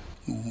know that.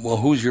 Well,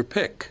 who's your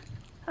pick?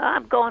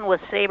 I'm going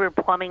with Sabre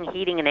Plumbing,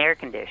 Heating, and Air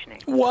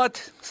Conditioning.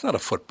 What? It's not a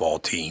football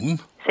team.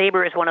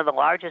 Sabre is one of the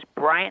largest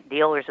Bryant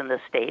dealers in the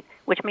state,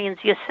 which means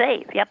you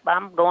save. Yep,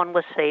 I'm going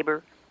with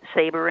Sabre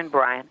and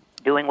Bryant,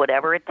 doing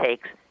whatever it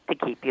takes to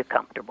keep you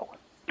comfortable.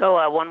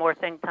 Oh, one more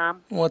thing,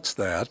 Tom. What's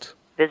that?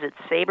 Visit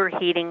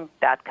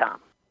saberheating.com.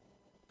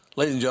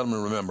 Ladies and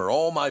gentlemen, remember,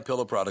 all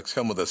MyPillow products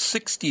come with a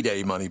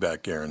 60-day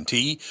money-back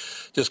guarantee.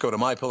 Just go to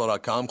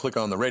MyPillow.com, click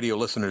on the radio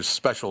listeners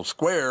special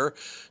square.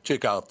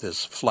 Check out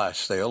this flash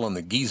sale on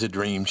the Giza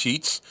Dream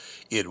Sheets.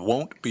 It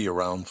won't be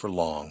around for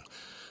long.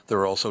 There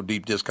are also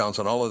deep discounts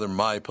on all other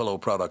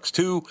MyPillow products,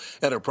 too.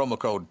 Enter promo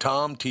code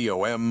TOM,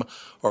 T-O-M,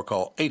 or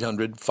call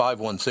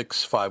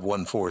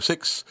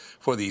 800-516-5146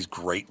 for these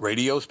great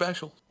radio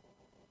specials.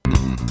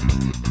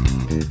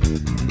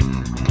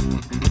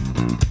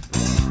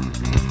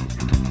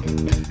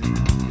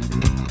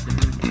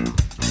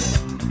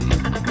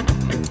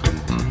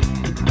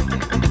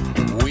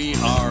 We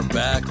are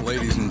back,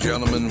 ladies and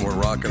gentlemen. We're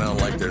rocking out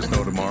like there's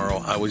no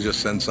tomorrow. I was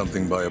just sent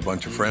something by a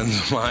bunch of friends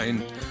of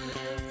mine.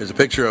 There's a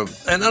picture of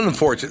an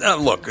unfortunate,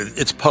 look,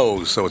 it's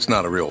posed, so it's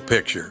not a real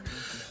picture.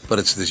 But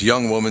it's this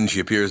young woman. She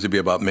appears to be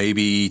about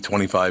maybe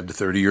 25 to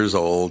 30 years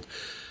old.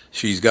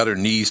 She's got her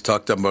knees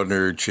tucked up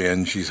under her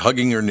chin. She's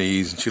hugging her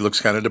knees, and she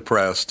looks kind of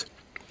depressed.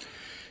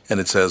 And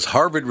it says,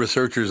 Harvard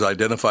researchers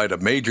identified a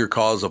major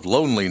cause of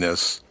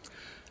loneliness,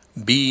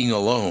 being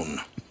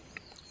alone.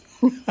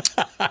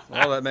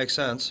 Well, that makes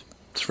sense.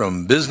 It's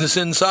from Business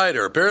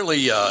Insider.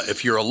 Apparently,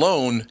 if you're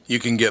alone, you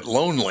can get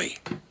lonely.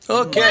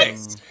 Okay.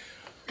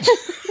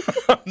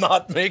 I'm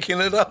not making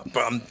it up.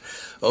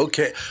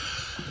 Okay.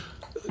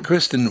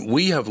 Kristen,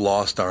 we have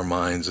lost our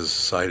minds as a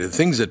society. The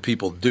things that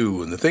people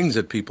do and the things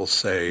that people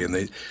say,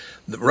 and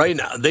right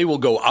now, they will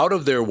go out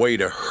of their way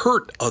to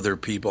hurt other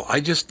people. I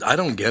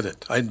don't get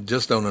it. I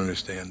just don't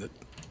understand it.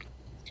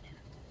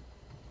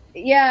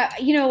 Yeah,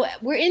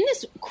 we're in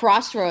this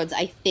crossroads,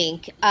 I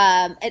think.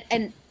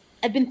 And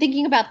I've been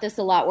thinking about this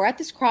a lot. We're at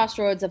this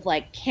crossroads of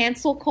like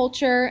cancel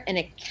culture and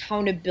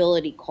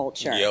accountability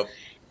culture. Yep.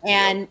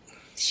 And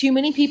too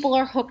many people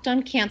are hooked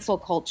on cancel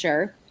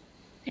culture.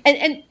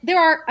 And there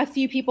are a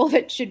few people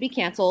that should be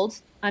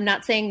canceled. I'm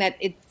not saying that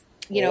it's,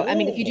 I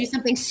mean, if you do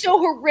something so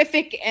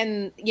horrific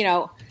and,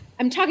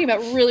 I'm talking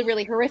about really,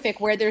 really horrific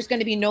where there's going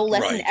to be no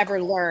lesson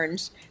ever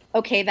learned.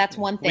 Okay, that's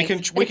one thing.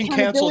 We can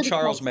cancel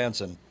Charles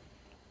Manson.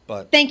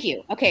 But thank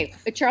you. Okay,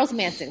 Charles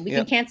Manson. We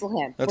can cancel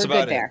him. That's We're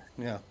about good there.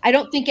 Yeah. I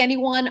don't think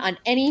anyone on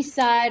any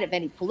side of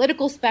any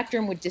political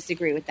spectrum would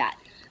disagree with that.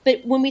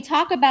 But when we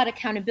talk about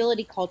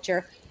accountability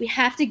culture, we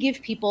have to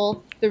give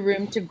people the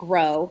room to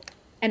grow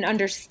and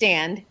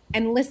understand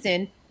and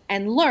listen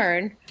and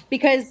learn,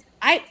 because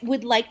I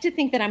would like to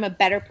think that I'm a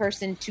better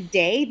person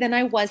today than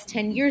I was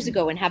 10 years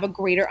ago and have a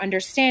greater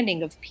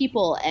understanding of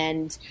people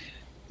and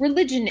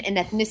religion and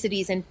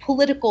ethnicities and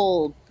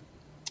political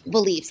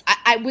beliefs.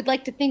 I would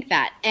like to think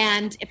that.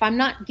 And if I'm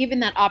not given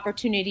that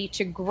opportunity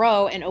to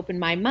grow and open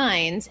my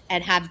mind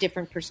and have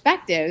different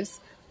perspectives,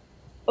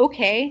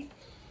 okay,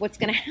 what's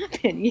going to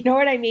happen? You know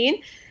what I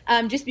mean?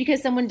 Just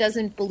because someone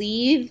doesn't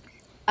believe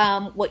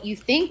what you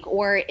think,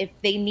 or if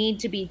they need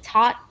to be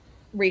taught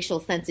racial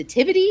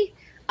sensitivity,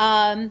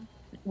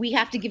 we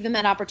have to give them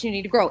that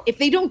opportunity to grow. If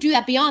they don't do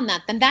that beyond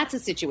that, then that's a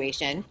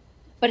situation.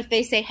 But if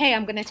they say, hey,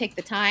 I'm going to take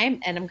the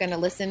time and I'm going to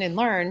listen and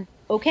learn,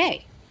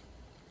 okay,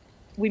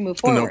 we move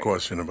forward. No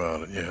question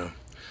about it, yeah.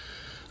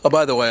 Oh,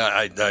 by the way,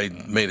 I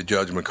made a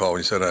judgment call.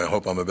 He said, I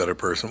hope I'm a better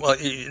person. Well,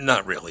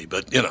 not really,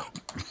 but, You're the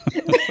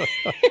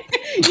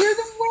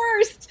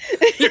worst.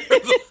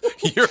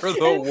 You're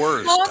the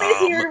worst, Mom Tom. is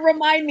here to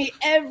remind me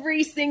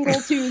every single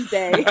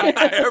Tuesday.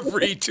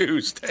 Every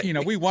Tuesday. You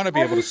know, we want to be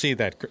able to say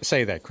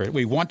that, Chris.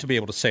 We want to be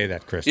able to say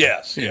that, Chris.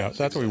 Yes, You know, yes,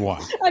 that's what we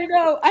want. I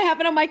know. I have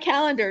it on my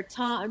calendar.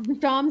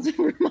 Tom's a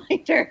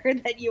reminder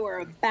that you are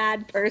a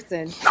bad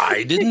person.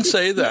 I didn't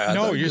say that.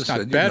 No, I you're just not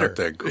said better. You're not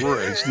that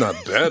great. It's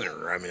not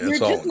better. I mean, You're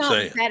that's all just I'm not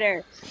saying.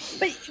 better.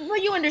 But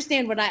you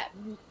understand what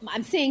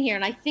I'm saying here,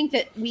 and I think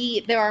that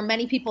there are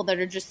many people that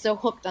are just so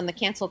hooked on the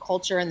cancel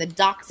culture and the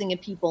doxing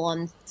of people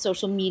on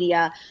social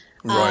media.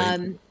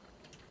 Right.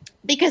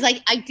 Because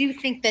I do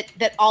think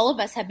that all of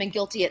us have been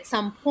guilty at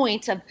some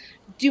point of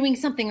doing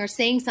something or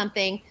saying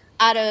something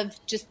out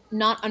of just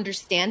not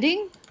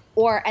understanding,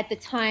 or at the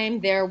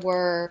time there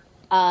were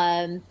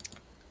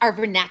our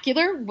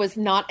vernacular was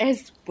not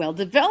as well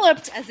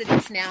developed as it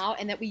is now,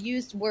 and that we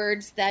used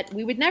words that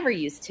we would never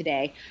use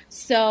today.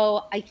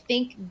 So I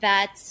think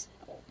that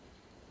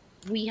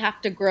we have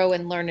to grow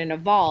and learn and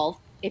evolve.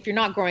 If you're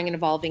not growing and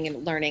evolving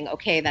and learning,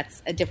 okay,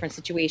 that's a different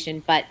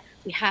situation, but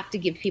we have to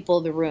give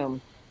people the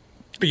room.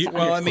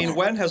 Well, I mean,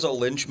 when has a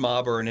lynch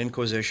mob or an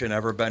inquisition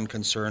ever been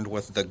concerned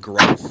with the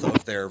growth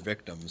of their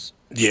victims?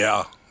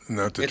 Yeah,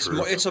 not the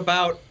truth. It's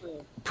about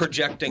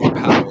projecting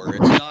power.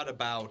 It's not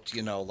about,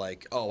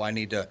 like, oh, I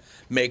need to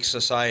make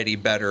society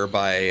better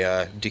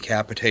by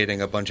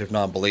decapitating a bunch of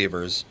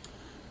non-believers.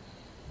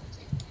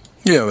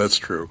 Yeah, that's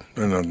true.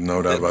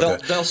 No doubt about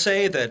that. They'll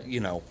say that,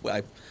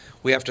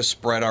 we have to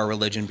spread our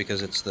religion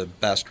because it's the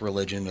best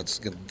religion. It's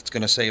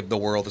going to save the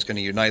world. It's going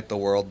to unite the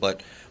world.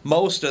 But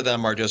most of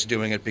them are just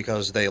doing it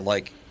because they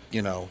like,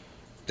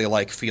 they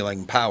like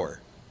feeling power.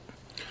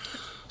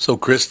 So,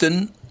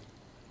 Kristen,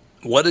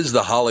 what is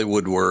the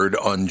Hollywood word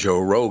on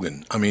Joe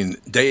Rogan? I mean,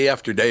 day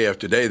after day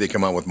after day, they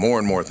come out with more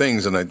and more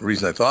things. And the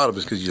reason I thought of it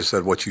is because you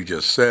said what you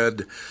just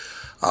said.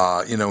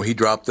 He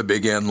dropped the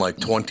big N like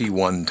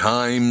 21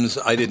 times.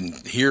 I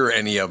didn't hear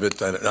any of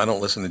it. I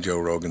don't listen to Joe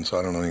Rogan, so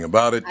I don't know anything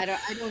about it. I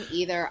don't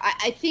either.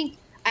 I think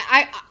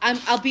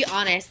I'll be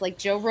honest. Like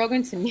Joe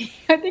Rogan, to me,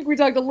 I think we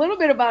talked a little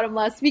bit about him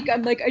last week.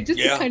 I'm like, I just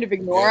kind of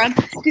ignore him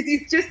because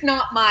he's just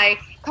not my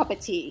cup of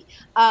tea.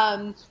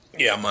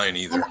 Yeah, mine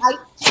either. And I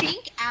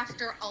think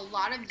after a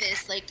lot of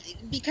this, like,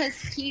 because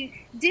he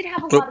did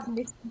have a lot of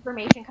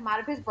misinformation come out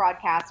of his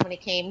broadcast when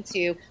it came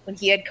to when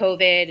he had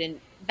COVID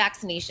and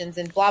vaccinations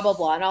and blah, blah,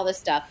 blah, and all this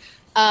stuff.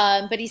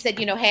 But he said,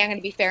 hey, I'm going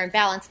to be fair and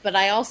balanced. But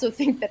I also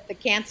think that the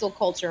cancel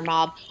culture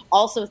mob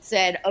also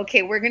said,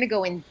 okay, we're going to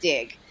go and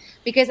dig.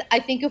 Because I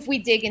think if we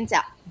dig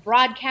into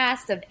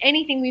broadcasts of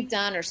anything we've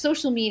done or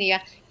social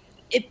media,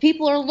 if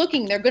people are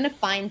looking, they're going to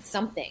find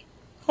something.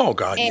 Oh,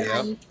 God,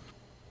 and,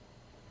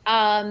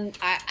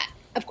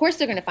 of course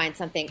they're going to find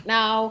something.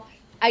 Now,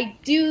 I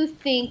do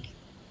think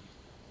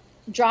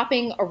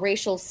dropping a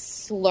racial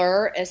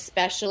slur,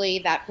 especially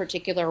that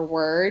particular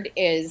word,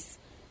 is,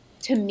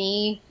 to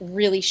me,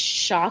 really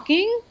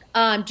shocking.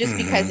 Just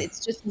because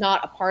it's just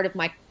not a part of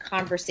my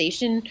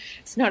conversation.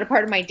 It's not a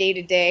part of my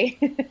day-to-day.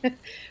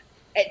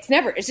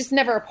 It's just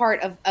never a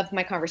part of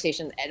my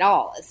conversation at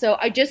all. So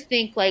I just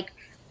think, like,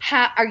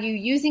 are you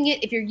using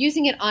it? If you're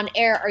using it on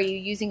air, are you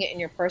using it in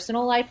your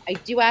personal life? I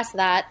do ask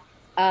that.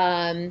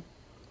 I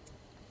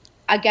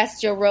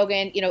guess Joe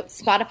Rogan,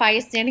 Spotify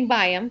is standing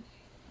by him.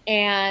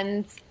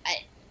 And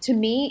to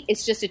me,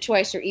 it's just a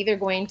choice. You're either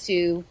going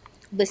to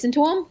listen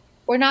to him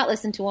or not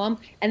listen to him.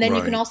 And then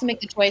you can also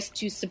make the choice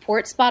to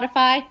support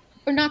Spotify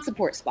or not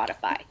support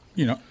Spotify.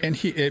 And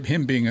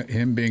him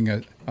being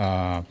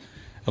a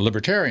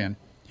libertarian,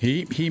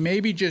 he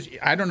maybe just,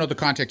 I don't know the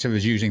context of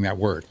his using that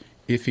word.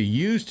 If he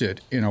used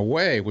it in a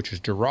way which is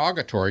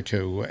derogatory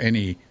to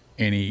any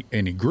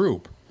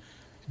group,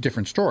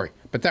 different story.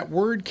 But that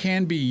word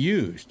can be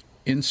used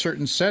in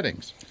certain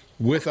settings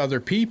with other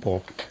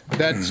people.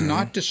 That's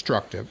not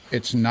destructive.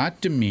 It's not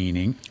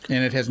demeaning,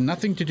 and it has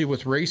nothing to do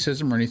with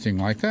racism or anything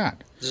like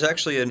that. There's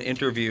actually an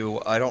interview,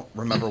 I don't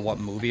remember what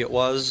movie it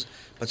was,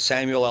 but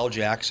Samuel L.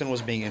 Jackson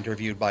was being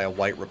interviewed by a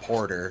white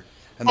reporter.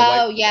 And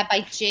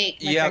by Jake.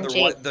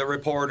 The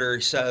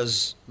reporter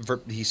says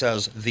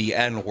the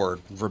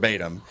N-word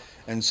verbatim,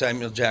 and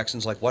Samuel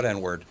Jackson's like, "What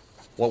N-word?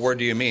 What word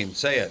do you mean?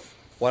 Say it.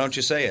 Why don't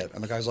you say it?"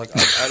 And the guy's like,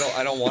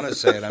 I don't want to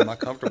say it. I'm not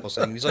comfortable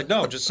saying it. He's like,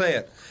 "No, just say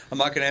it. I'm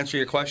not going to answer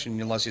your question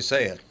unless you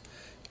say it."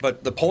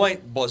 But the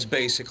point was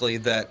basically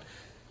that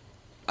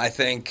I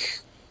think,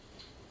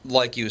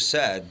 like you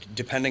said,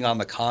 depending on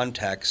the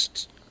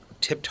context,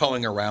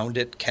 tiptoeing around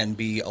it can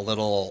be a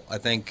little, I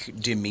think,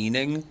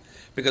 demeaning.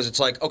 Because it's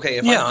like, okay,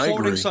 if I'm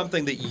quoting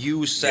something that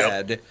you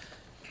said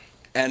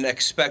and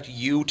expect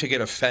you to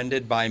get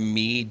offended by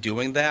me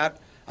doing that,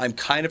 I'm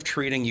kind of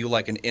treating you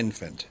like an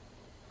infant,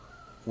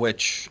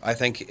 which I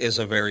think is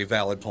a very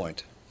valid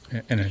point.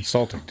 And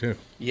insulting, too.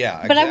 Yeah,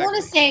 exactly. But I want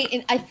to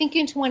say, I think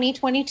in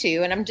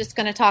 2022, and I'm just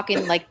going to talk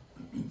in like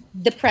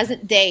the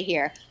present day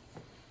here,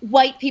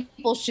 white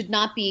people should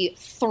not be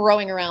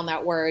throwing around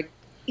that word,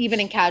 even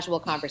in casual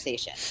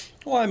conversation.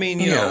 Well, I mean,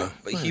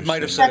 he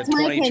might have said it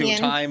 22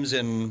 times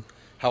in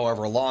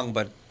however long,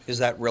 but is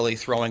that really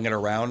throwing it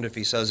around if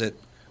he says it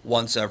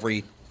once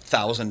every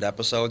 1,000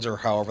 episodes or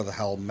however the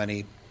hell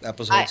many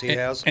episodes he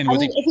has. I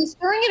mean, if he's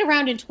throwing it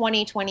around in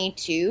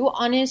 2022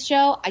 on his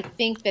show, I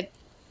think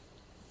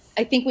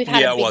we've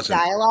had a big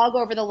dialogue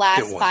over the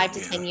last 5 to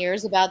 10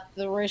 years about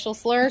the racial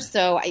slur.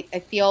 So I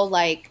feel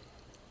like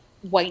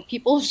white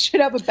people should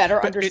have a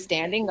better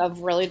understanding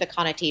of really the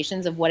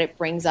connotations of what it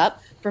brings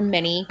up for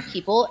many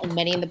people and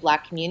many in the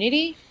black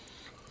community.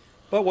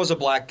 But was a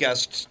black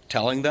guest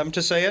telling them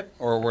to say it,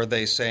 or were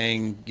they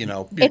saying, if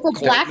a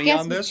black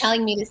guest was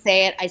telling me to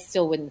say it, I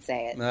still wouldn't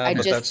say it.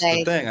 But that's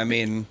the thing. I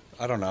mean,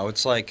 I don't know.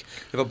 It's like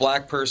if a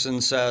black person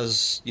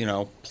says,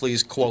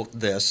 please quote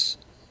this,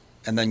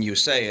 and then you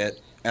say it,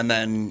 and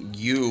then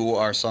you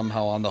are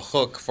somehow on the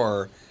hook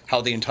for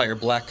how the entire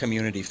black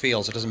community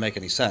feels. It doesn't make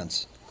any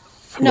sense.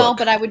 No,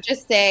 but I would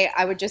just say,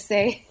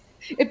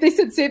 if they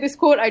said say this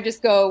quote, I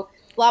just go,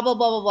 blah, blah,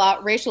 blah, blah, blah,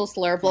 racial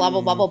slur, blah,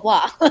 blah, blah, blah,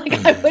 blah. Like,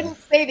 I wouldn't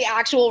say the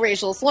actual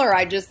racial slur.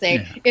 I'd just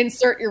say,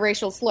 insert your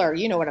racial slur.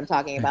 You know what I'm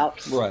talking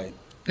about. Right.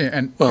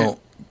 Yeah, but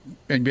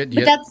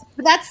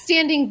that's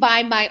standing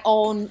by my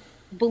own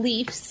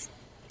beliefs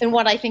and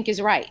what I think is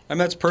right. And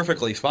that's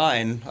perfectly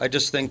fine. I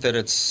just think that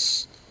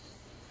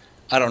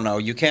I don't know,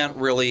 you can't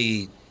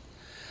really...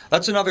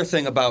 That's another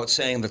thing about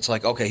saying that's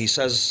like, okay, he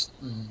says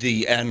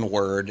the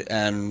N-word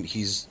and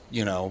he's,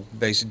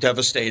 basically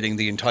devastating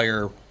the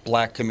entire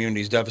black community.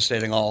 He's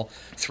devastating all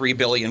 3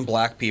 billion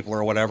black people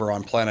or whatever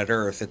on planet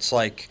Earth. It's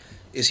like,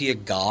 is he a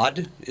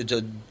god?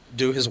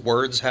 Do his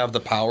words have the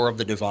power of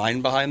the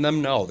divine behind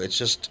them? No, it's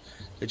just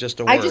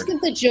a word. I just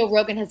think that Joe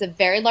Rogan has a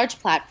very large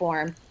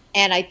platform,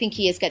 and I think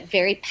he has got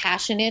very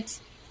passionate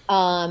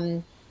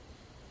fans.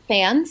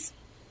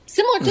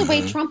 Similar to the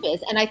way Trump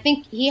is. And I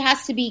think he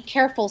has to be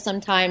careful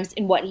sometimes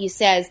in what he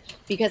says,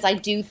 because I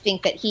do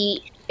think that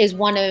he is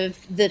one of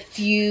the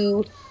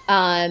few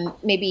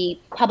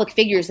maybe public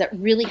figures that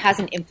really has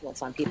an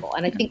influence on people.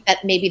 And I think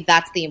that maybe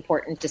that's the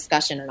important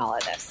discussion in all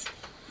of this.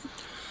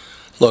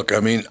 Look,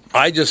 I mean,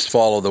 I just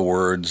follow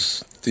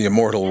the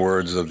immortal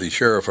words of the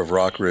sheriff of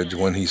Rockridge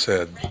when he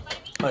said,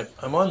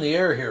 I'm on the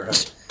air here.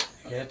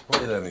 I can't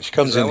play that. And she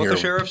comes in here. Is that what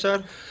the sheriff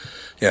said?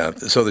 Yeah,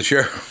 so the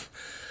sheriff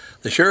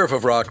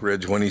of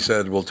Rockridge, when he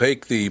said, we'll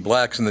take the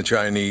blacks and the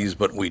Chinese,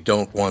 but we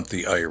don't want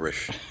the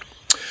Irish.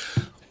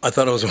 I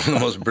thought it was one of the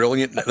most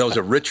brilliant. That was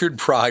a Richard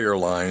Pryor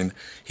line.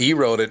 He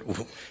wrote it,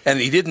 and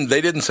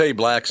they didn't say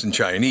blacks and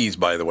Chinese,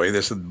 by the way.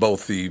 They said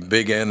both the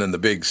big N and the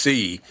big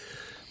C.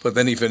 But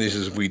then he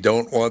finishes, we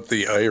don't want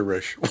the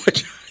Irish,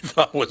 which I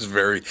thought was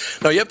very...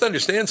 Now, you have to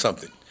understand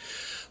something.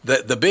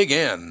 The big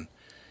N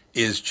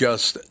is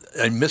just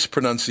a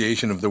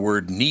mispronunciation of the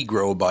word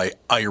Negro by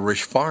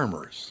Irish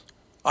farmers.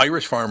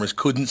 Irish farmers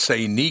couldn't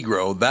say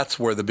Negro. That's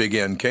where the big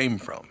N came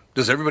from.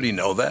 Does everybody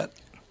know that?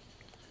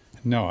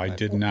 No, I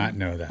did not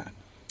know that.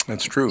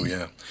 That's true,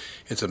 yeah.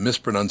 It's a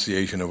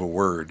mispronunciation of a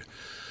word.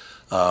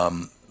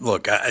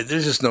 Look,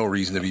 there's just no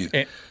reason to be...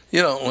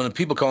 when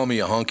people call me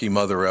a honky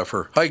mother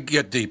effer, I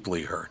get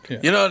deeply hurt. Yeah.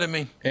 You know what I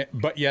mean?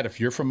 But yet, if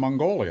you're from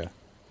Mongolia,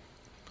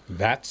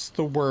 that's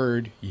the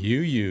word you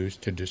use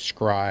to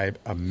describe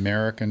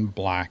American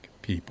black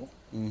people.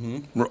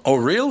 Mm-hmm. Oh,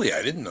 really?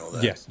 I didn't know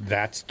that. Yes,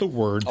 that's the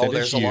word that is used. Oh,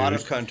 there's a lot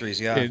of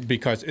countries, yeah.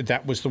 Because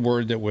that was the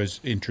word that was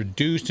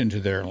introduced into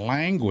their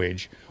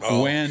language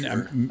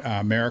when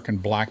American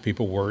black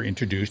people were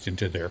introduced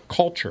into their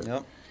culture.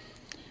 Yep.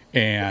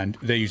 And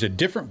they use a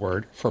different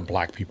word for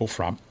black people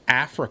from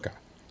Africa.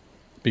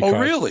 Because,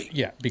 really?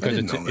 Yeah, because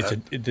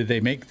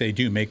they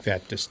do make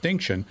that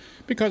distinction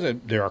because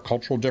there are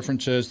cultural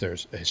differences,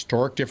 there's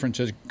historic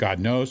differences, God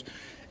knows,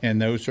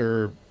 and those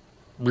are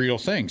real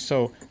things.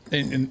 So,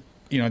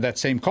 that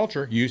same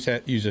culture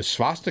uses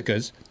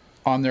swastikas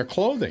on their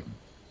clothing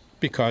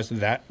because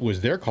that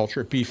was their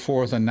culture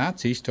before the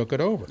Nazis took it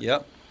over.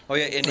 Yep. Oh,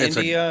 yeah. In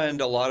India and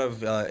a lot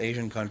of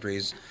Asian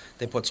countries,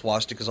 they put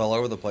swastikas all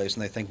over the place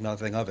and they think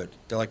nothing of it.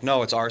 They're like,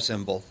 no, it's our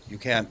symbol. You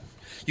can't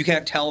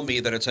tell me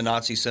that it's a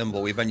Nazi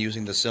symbol. We've been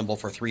using this symbol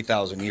for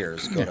 3,000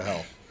 years. Go to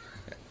hell.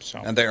 So.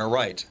 And they are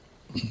right.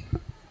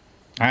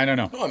 I don't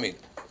know. Well, I mean,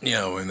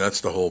 and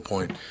that's the whole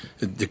point.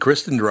 Did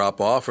Kristen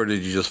drop off, or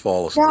did you just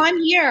fall asleep? No, I'm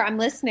here. I'm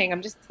listening.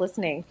 I'm just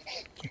listening.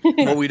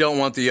 Well, we don't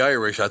want the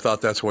Irish. I thought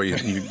that's why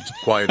you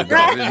quieted down.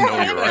 I didn't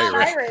know you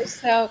were Irish.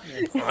 So.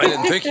 I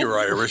didn't think you were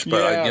Irish,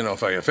 but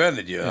if I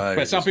offended you.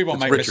 But some people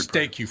might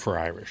mistake you for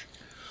Irish.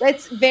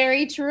 That's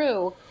very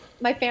true.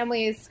 My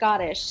family is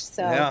Scottish,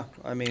 so. Yeah,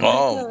 I mean.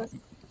 Oh,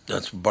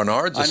 that's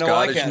Bernard's a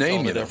Scottish name. I can't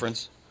tell the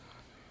difference.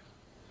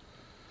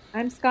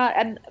 I'm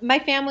and my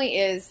family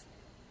is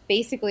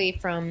basically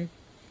from.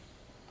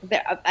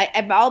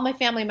 All my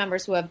family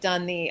members who have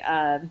done the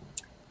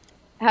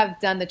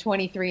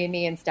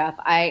 23andMe and stuff.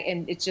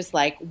 And it's just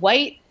like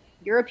white,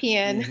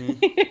 European,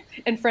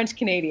 and French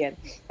Canadian.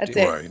 That's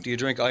it. Right. Do you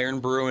drink iron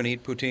brew and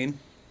eat poutine?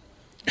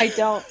 I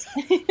don't.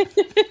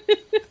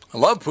 I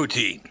love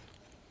poutine.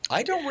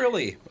 I don't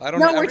really.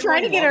 No, we're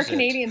trying to get our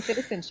Canadian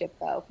citizenship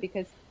though,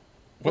 because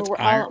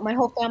my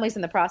whole family's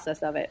in the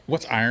process of it.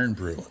 What's iron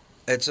brew?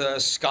 It's a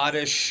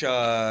Scottish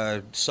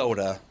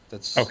soda.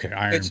 That's okay.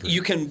 Iron brew.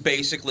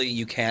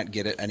 You can't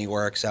get it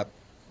anywhere except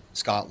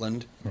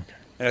Scotland. Okay.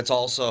 And it's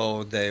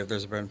also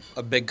there's been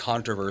a big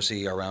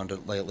controversy around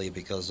it lately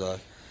because I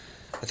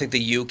think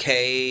the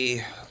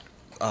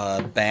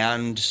UK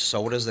banned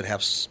sodas that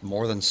have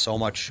more than so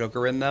much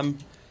sugar in them,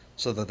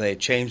 so that they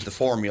changed the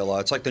formula.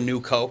 It's like the new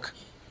Coke,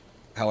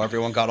 how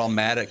everyone got all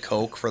mad at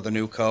Coke for the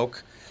new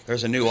Coke.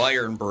 There's a new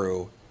Iron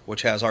Brew,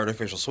 which has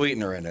artificial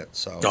sweetener in it.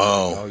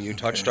 So you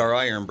touched our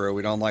Iron Brew.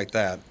 We don't like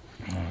that.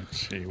 Oh,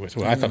 gee. Well,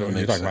 I thought you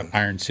were talking about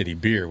Iron City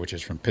Beer, which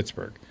is from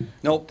Pittsburgh.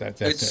 Nope.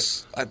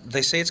 That's it.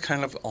 They say it's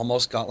kind of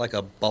almost got like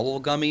a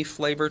bubblegummy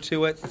flavor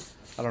to it.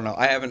 I don't know.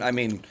 I haven't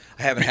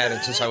had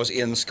it since I was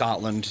in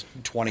Scotland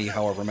 20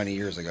 however many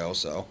years ago,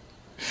 so.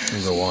 It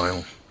was a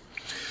while.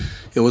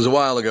 It was a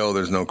while ago,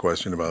 there's no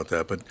question about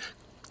that. But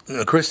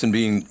Kristen,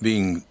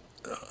 being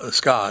a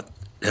Scot,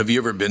 have you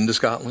ever been to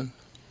Scotland?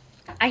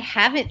 I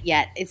haven't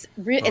yet. It's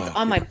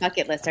on my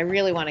bucket list. I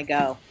really want to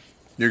go.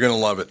 You're going to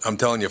love it. I'm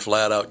telling you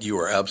flat out, you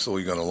are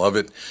absolutely going to love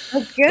it.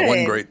 Oh,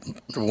 good.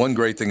 The one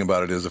great thing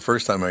about it is the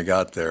first time I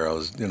got there, I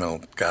was,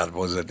 God,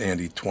 was it,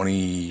 Andy,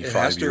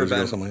 25 years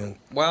ago, something like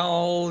that?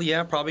 Well,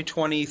 yeah, probably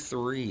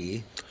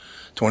 23.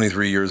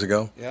 23 years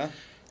ago? Yeah.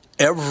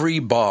 Every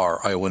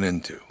bar I went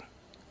into,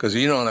 because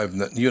you and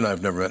I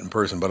have never met in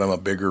person, but I'm a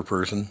bigger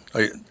person.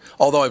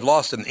 Although I've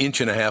lost 1.5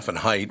 inches in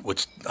height,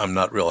 which I'm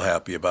not real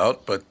happy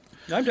about, but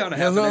I'm down a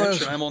half an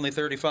inch, and I'm only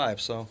 35,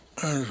 so.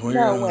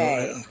 No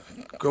way.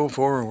 Go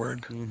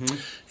forward. Mm-hmm.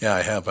 Yeah,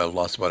 I have. I've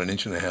lost about 1.5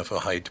 inches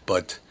of height,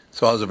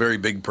 so I was a very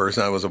big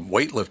person. I was a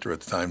weightlifter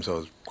at the time, so I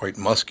was quite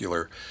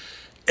muscular.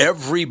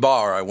 Every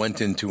bar I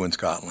went into in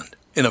Scotland,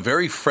 in a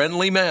very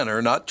friendly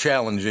manner, not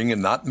challenging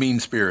and not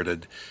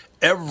mean-spirited,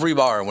 every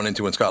bar I went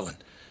into in Scotland,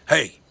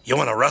 hey, you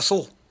want to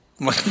wrestle?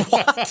 I'm like,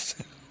 what?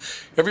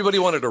 Everybody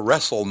wanted to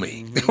wrestle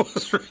me. It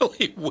was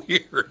really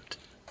weird.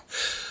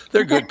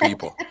 They're good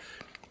people.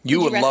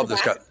 You would love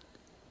this guy.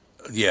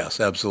 Yes,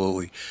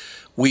 absolutely.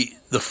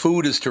 The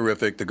food is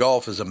terrific. The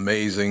golf is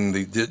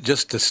amazing.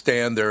 Just to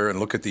stand there and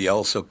look at the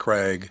Ailsa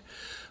Crag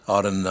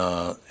out in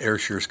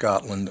Ayrshire,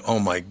 Scotland. Oh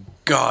my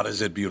God,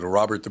 is it beautiful!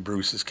 Robert the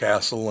Bruce's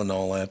castle and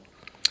all that.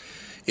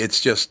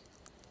 It's just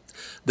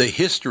the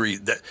history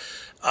that.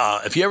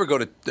 If you ever go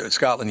to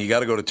Scotland, you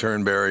got to go to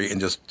Turnberry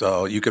and just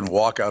you can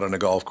walk out on a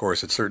golf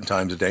course at certain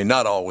times of day.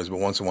 Not always, but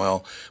once in a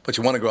while. But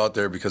you want to go out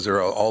there because there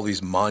are all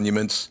these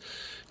monuments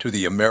to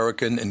the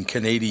American and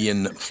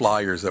Canadian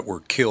flyers that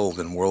were killed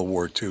in World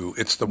War II.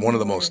 It's one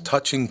of the most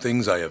touching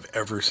things I have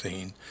ever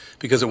seen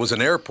because it was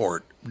an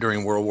airport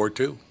during World War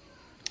II.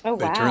 Oh, wow.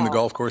 They turned the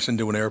golf course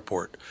into an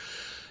airport.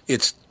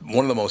 It's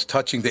one of the most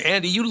touching things.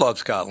 Andy, you loved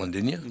Scotland,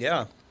 didn't you?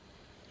 Yeah.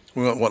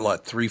 We went,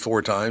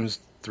 3-4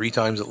 times? 3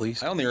 times at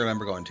least? I only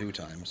remember going 2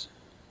 times.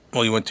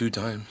 Well, you went 2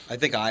 times? I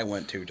think I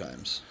went 2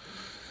 times.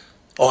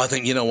 Oh, I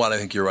think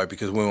you're right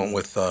because we went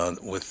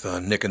with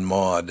Nick and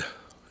Maude.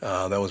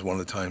 That was one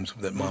of the times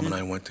that Mom and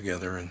I went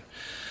together. And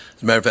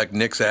as a matter of fact,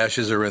 Nick's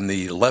ashes are in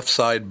the left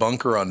side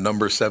bunker on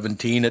number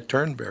 17 at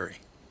Turnberry.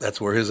 That's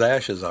where his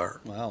ashes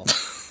are. Wow.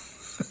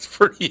 It's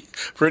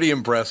pretty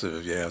impressive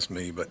if you ask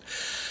me. But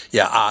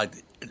yeah,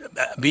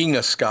 being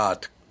a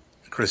Scot,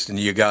 Kristen,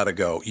 you got to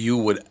go. You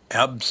would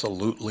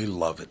absolutely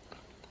love it.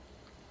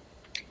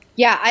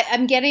 Yeah,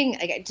 I'm getting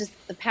just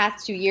the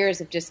past 2 years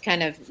of just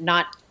kind of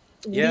not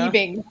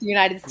leaving the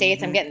United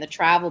States. I'm getting the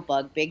travel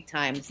bug big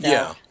time. So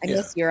I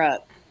miss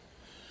Europe.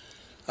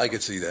 I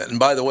could see that. And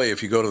by the way,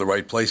 if you go to the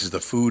right places,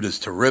 the food is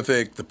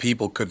terrific. The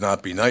people could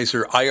not be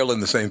nicer.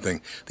 Ireland, the same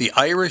thing. The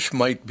Irish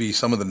might be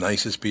some of the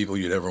nicest people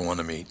you'd ever want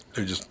to meet.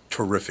 They're just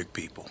terrific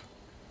people.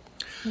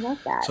 I love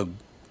that. So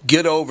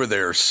get over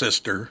there,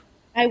 sister.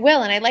 I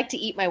will, and I like to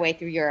eat my way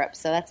through Europe,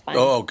 so that's fine.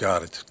 Oh,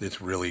 God, it's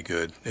really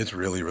good. It's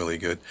really, really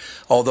good.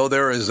 Although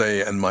there is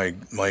and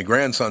my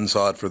grandson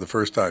saw it for the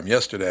first time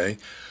yesterday.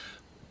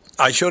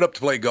 I showed up to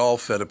play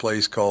golf at a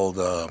place called,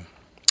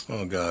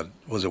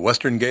 was it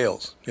Western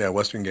Gales? Yeah,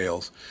 Western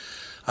Gales.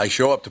 I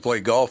show up to play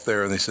golf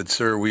there, and they said,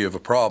 sir, we have a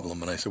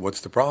problem. And I said,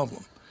 what's the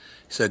problem?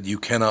 He said, you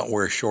cannot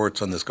wear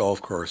shorts on this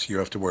golf course. You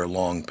have to wear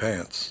long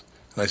pants.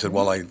 And I said,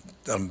 well,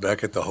 I'm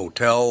back at the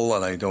hotel,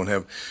 and I don't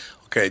have...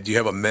 Okay, do you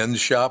have a men's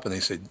shop? And they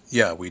said,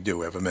 yeah, we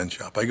do have a men's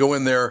shop. I go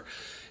in there,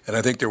 and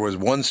I think there was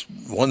one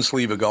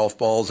sleeve of golf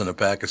balls and a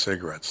pack of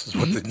cigarettes is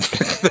what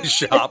the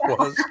shop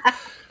was.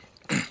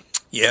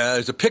 Yeah,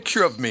 there's a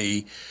picture of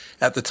me.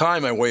 At the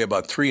time, I weigh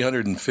about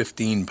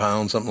 315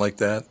 pounds, something like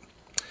that.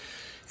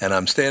 And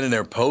I'm standing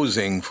there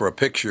posing for a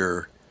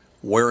picture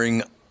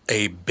wearing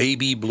a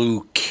baby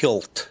blue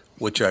kilt,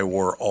 which I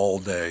wore all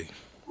day.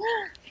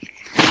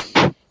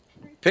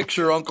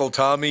 Picture Uncle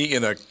Tommy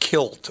in a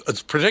kilt.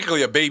 It's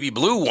particularly a baby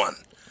blue one.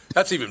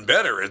 That's even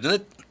better, isn't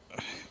it?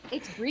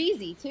 It's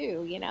breezy,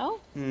 too, you know?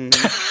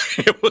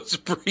 It was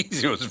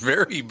breezy. It was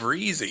very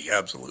breezy,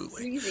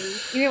 absolutely.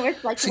 Breezy. You know,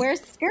 it's like, wear a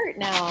skirt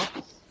now.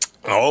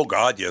 Oh,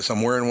 God, yes.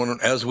 I'm wearing one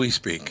as we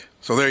speak.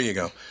 So there you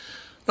go.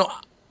 No,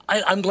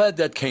 I'm glad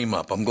that came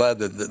up. I'm glad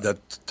that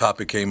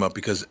topic came up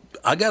because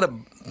I got to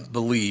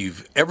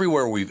believe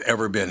everywhere we've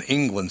ever been,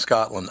 England,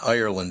 Scotland,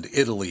 Ireland,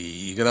 Italy,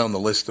 you go down the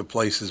list of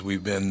places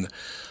we've been,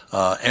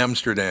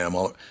 Amsterdam.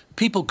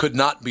 People could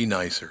not be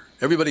nicer.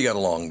 Everybody got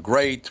along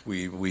great.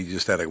 We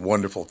just had a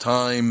wonderful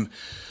time.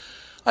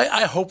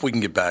 I hope we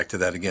can get back to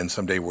that again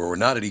someday where we're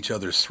not at each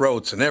other's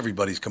throats and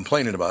everybody's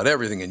complaining about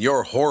everything and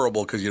you're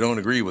horrible because you don't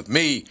agree with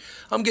me.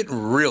 I'm getting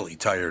really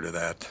tired of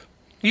that.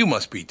 You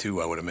must be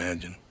too, I would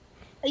imagine.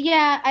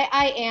 Yeah,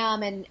 I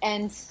am.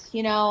 And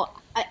you know,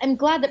 I'm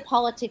glad that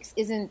politics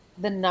isn't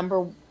the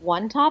number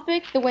one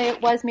topic the way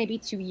it was maybe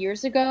 2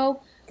 years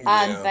ago.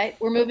 But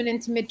we're moving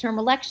into midterm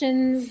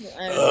elections.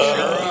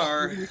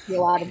 We see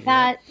a lot of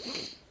that.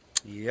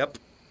 Yep.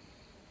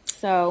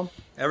 So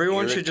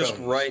everyone should just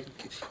write.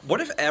 What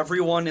if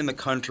everyone in the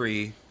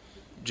country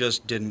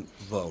just didn't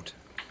vote?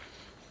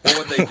 What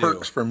would they do?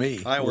 Works for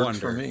me. I Works wonder.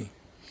 for me.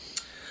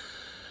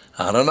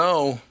 I don't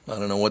know. I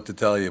don't know what to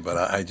tell you, but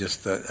I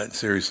just,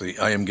 seriously,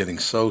 I am getting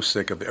so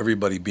sick of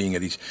everybody being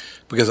at each,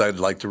 because I'd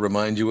like to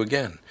remind you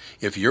again,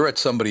 if you're at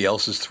somebody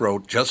else's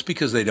throat just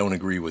because they don't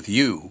agree with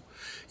you,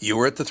 you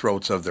are at the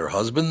throats of their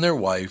husband, their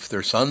wife,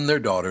 their son, their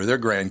daughter, their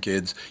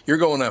grandkids. You're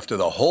going after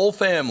the whole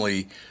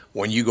family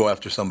when you go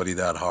after somebody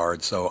that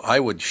hard. So I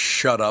would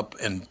shut up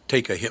and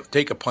take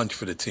a punch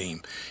for the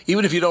team.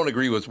 Even if you don't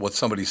agree with what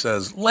somebody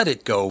says, let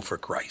it go for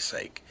Christ's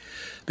sake.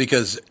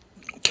 Because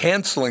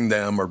canceling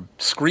them or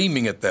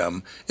screaming at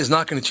them is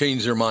not going to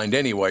change their mind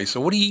anyway.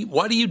 So what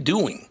are you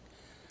doing?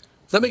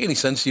 Does that make any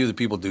sense to you that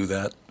people do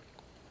that?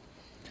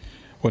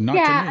 Well, not to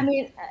me. I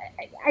mean,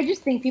 I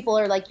just think people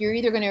are like, you're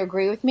either going to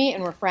agree with me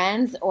and we're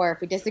friends, or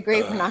if we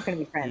disagree, we're not going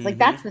to be friends. Like,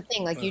 that's the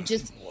thing. Like, you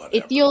just,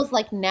 it feels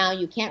like now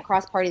you can't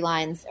cross party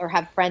lines or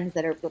have friends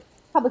that are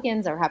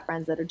Republicans or have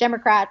friends that are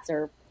Democrats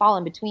or fall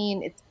in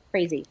between. It's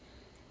crazy.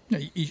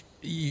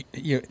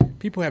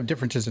 People have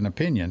differences in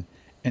opinion,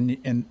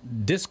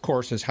 and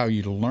discourse is how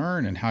you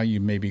learn and how you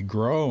maybe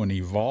grow and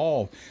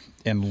evolve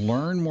and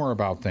learn more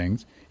about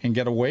things and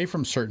get away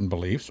from certain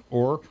beliefs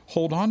or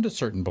hold on to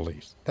certain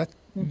beliefs.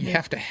 You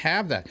have to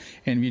have that.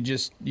 And you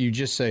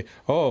just say,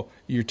 oh,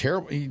 you're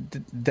terrible.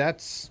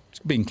 That's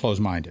being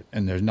closed-minded.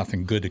 And there's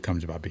nothing good that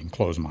comes about being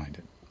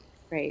closed-minded.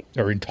 Right.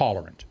 Or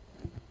intolerant.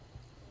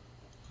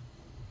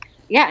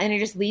 Yeah, and it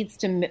just leads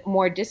to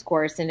more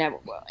discourse. And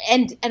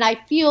I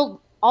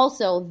feel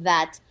also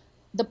that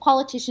the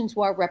politicians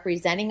who are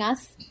representing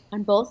us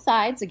on both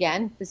sides,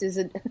 again, this is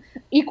an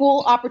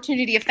equal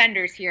opportunity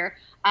offenders here.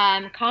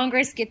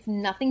 Congress gets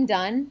nothing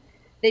done.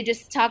 They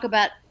just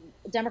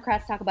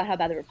Democrats talk about how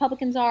bad the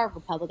Republicans are.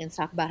 Republicans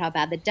talk about how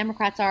bad the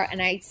Democrats are.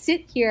 And I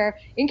sit here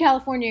in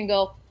California and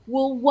go,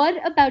 well,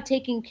 what about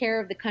taking care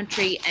of the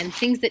country and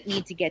things that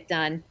need to get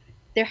done?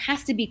 There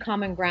has to be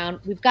common ground.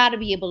 We've got to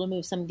be able to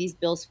move some of these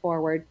bills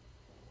forward.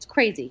 It's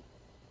crazy.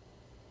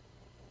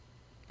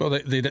 Well,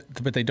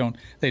 but they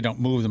don't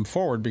move them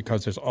forward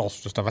because there's all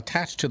sorts of stuff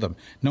attached to them.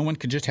 No one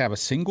could just have a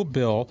single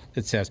bill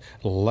that says,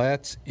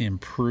 let's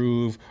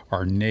improve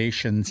our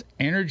nation's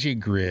energy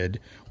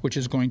grid, which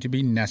is going to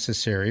be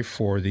necessary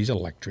for these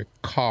electric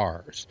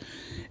cars.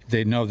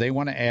 They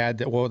want to add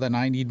that, well, then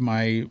I need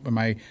my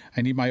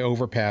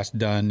overpass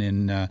done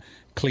in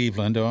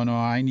Cleveland. Oh, no,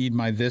 I need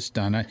my this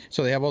done.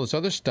 So they have all this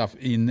other stuff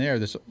in there,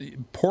 this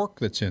pork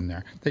that's in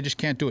there. They just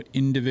can't do it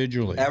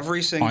individually.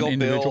 Every single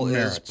bill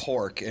merits. is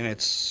pork, and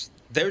it's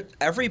there.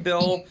 Every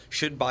bill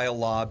should, by a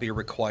law, be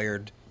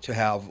required to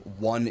have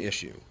one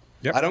issue.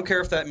 Yep. I don't care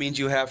if that means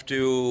you have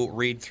to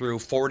read through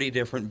 40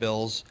 different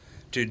bills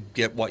to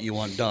get what you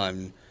want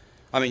done.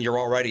 I mean, you're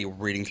already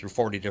reading through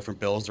 40 different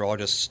bills. They're all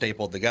just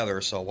stapled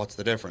together, so what's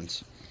the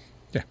difference?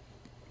 Yeah.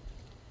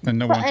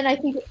 And I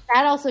think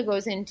that also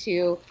goes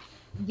into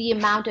the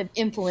amount of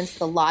influence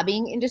the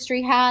lobbying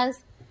industry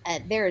has.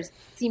 There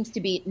seems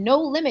to be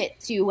no limit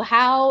to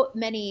how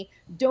many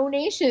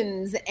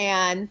donations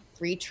and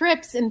free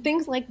trips and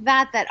things like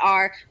that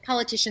our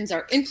politicians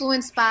are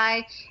influenced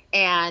by.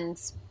 And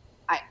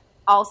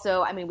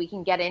I mean, we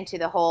can get into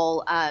the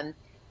whole,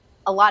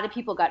 a lot of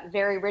people got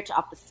very rich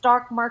off the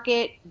stock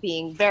market,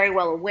 being very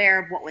well aware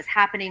of what was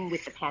happening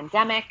with the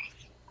pandemic.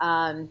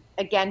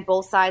 Again,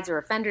 both sides are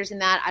offenders in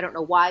that. I don't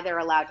know why they're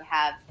allowed to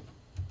have,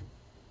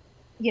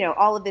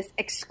 all of this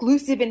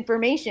exclusive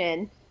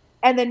information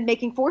and then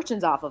making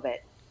fortunes off of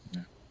it.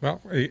 Well,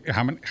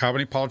 how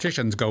many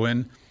politicians go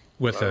in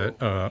with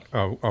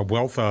a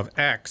wealth of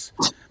X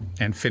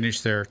and finish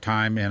their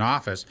time in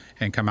office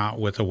and come out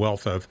with a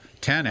wealth of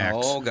 10X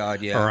oh,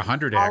 God, yeah. or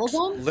 100X all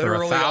of them?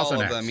 Literally or 1,000X?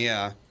 all of them,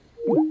 yeah.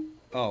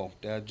 Oh,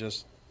 Dad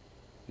just...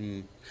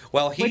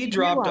 Well, he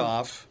dropped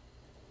off.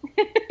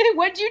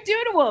 What'd you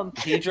do to him?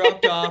 He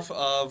dropped off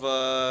of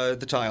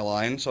the tie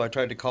line, so I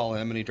tried to call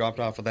him, and he dropped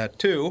off of that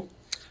too.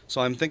 So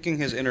I'm thinking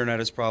his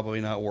internet is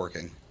probably not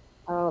working.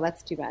 Oh,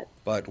 that's too bad.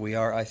 But we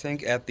are, I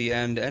think, at the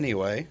end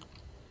anyway.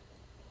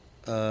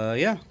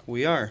 Yeah,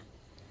 we are.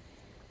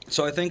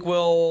 So I think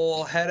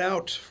we'll head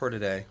out for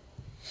today.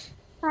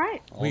 All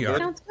right. We are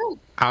Sounds good.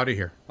 out of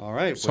here. All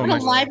right. So What a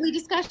nice. lively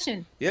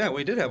discussion. Yeah,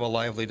 we did have a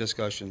lively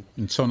discussion.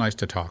 It's so nice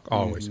to talk,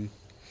 always.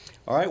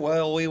 All right,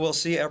 well, we will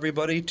see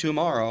everybody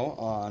tomorrow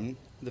on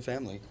The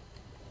Family.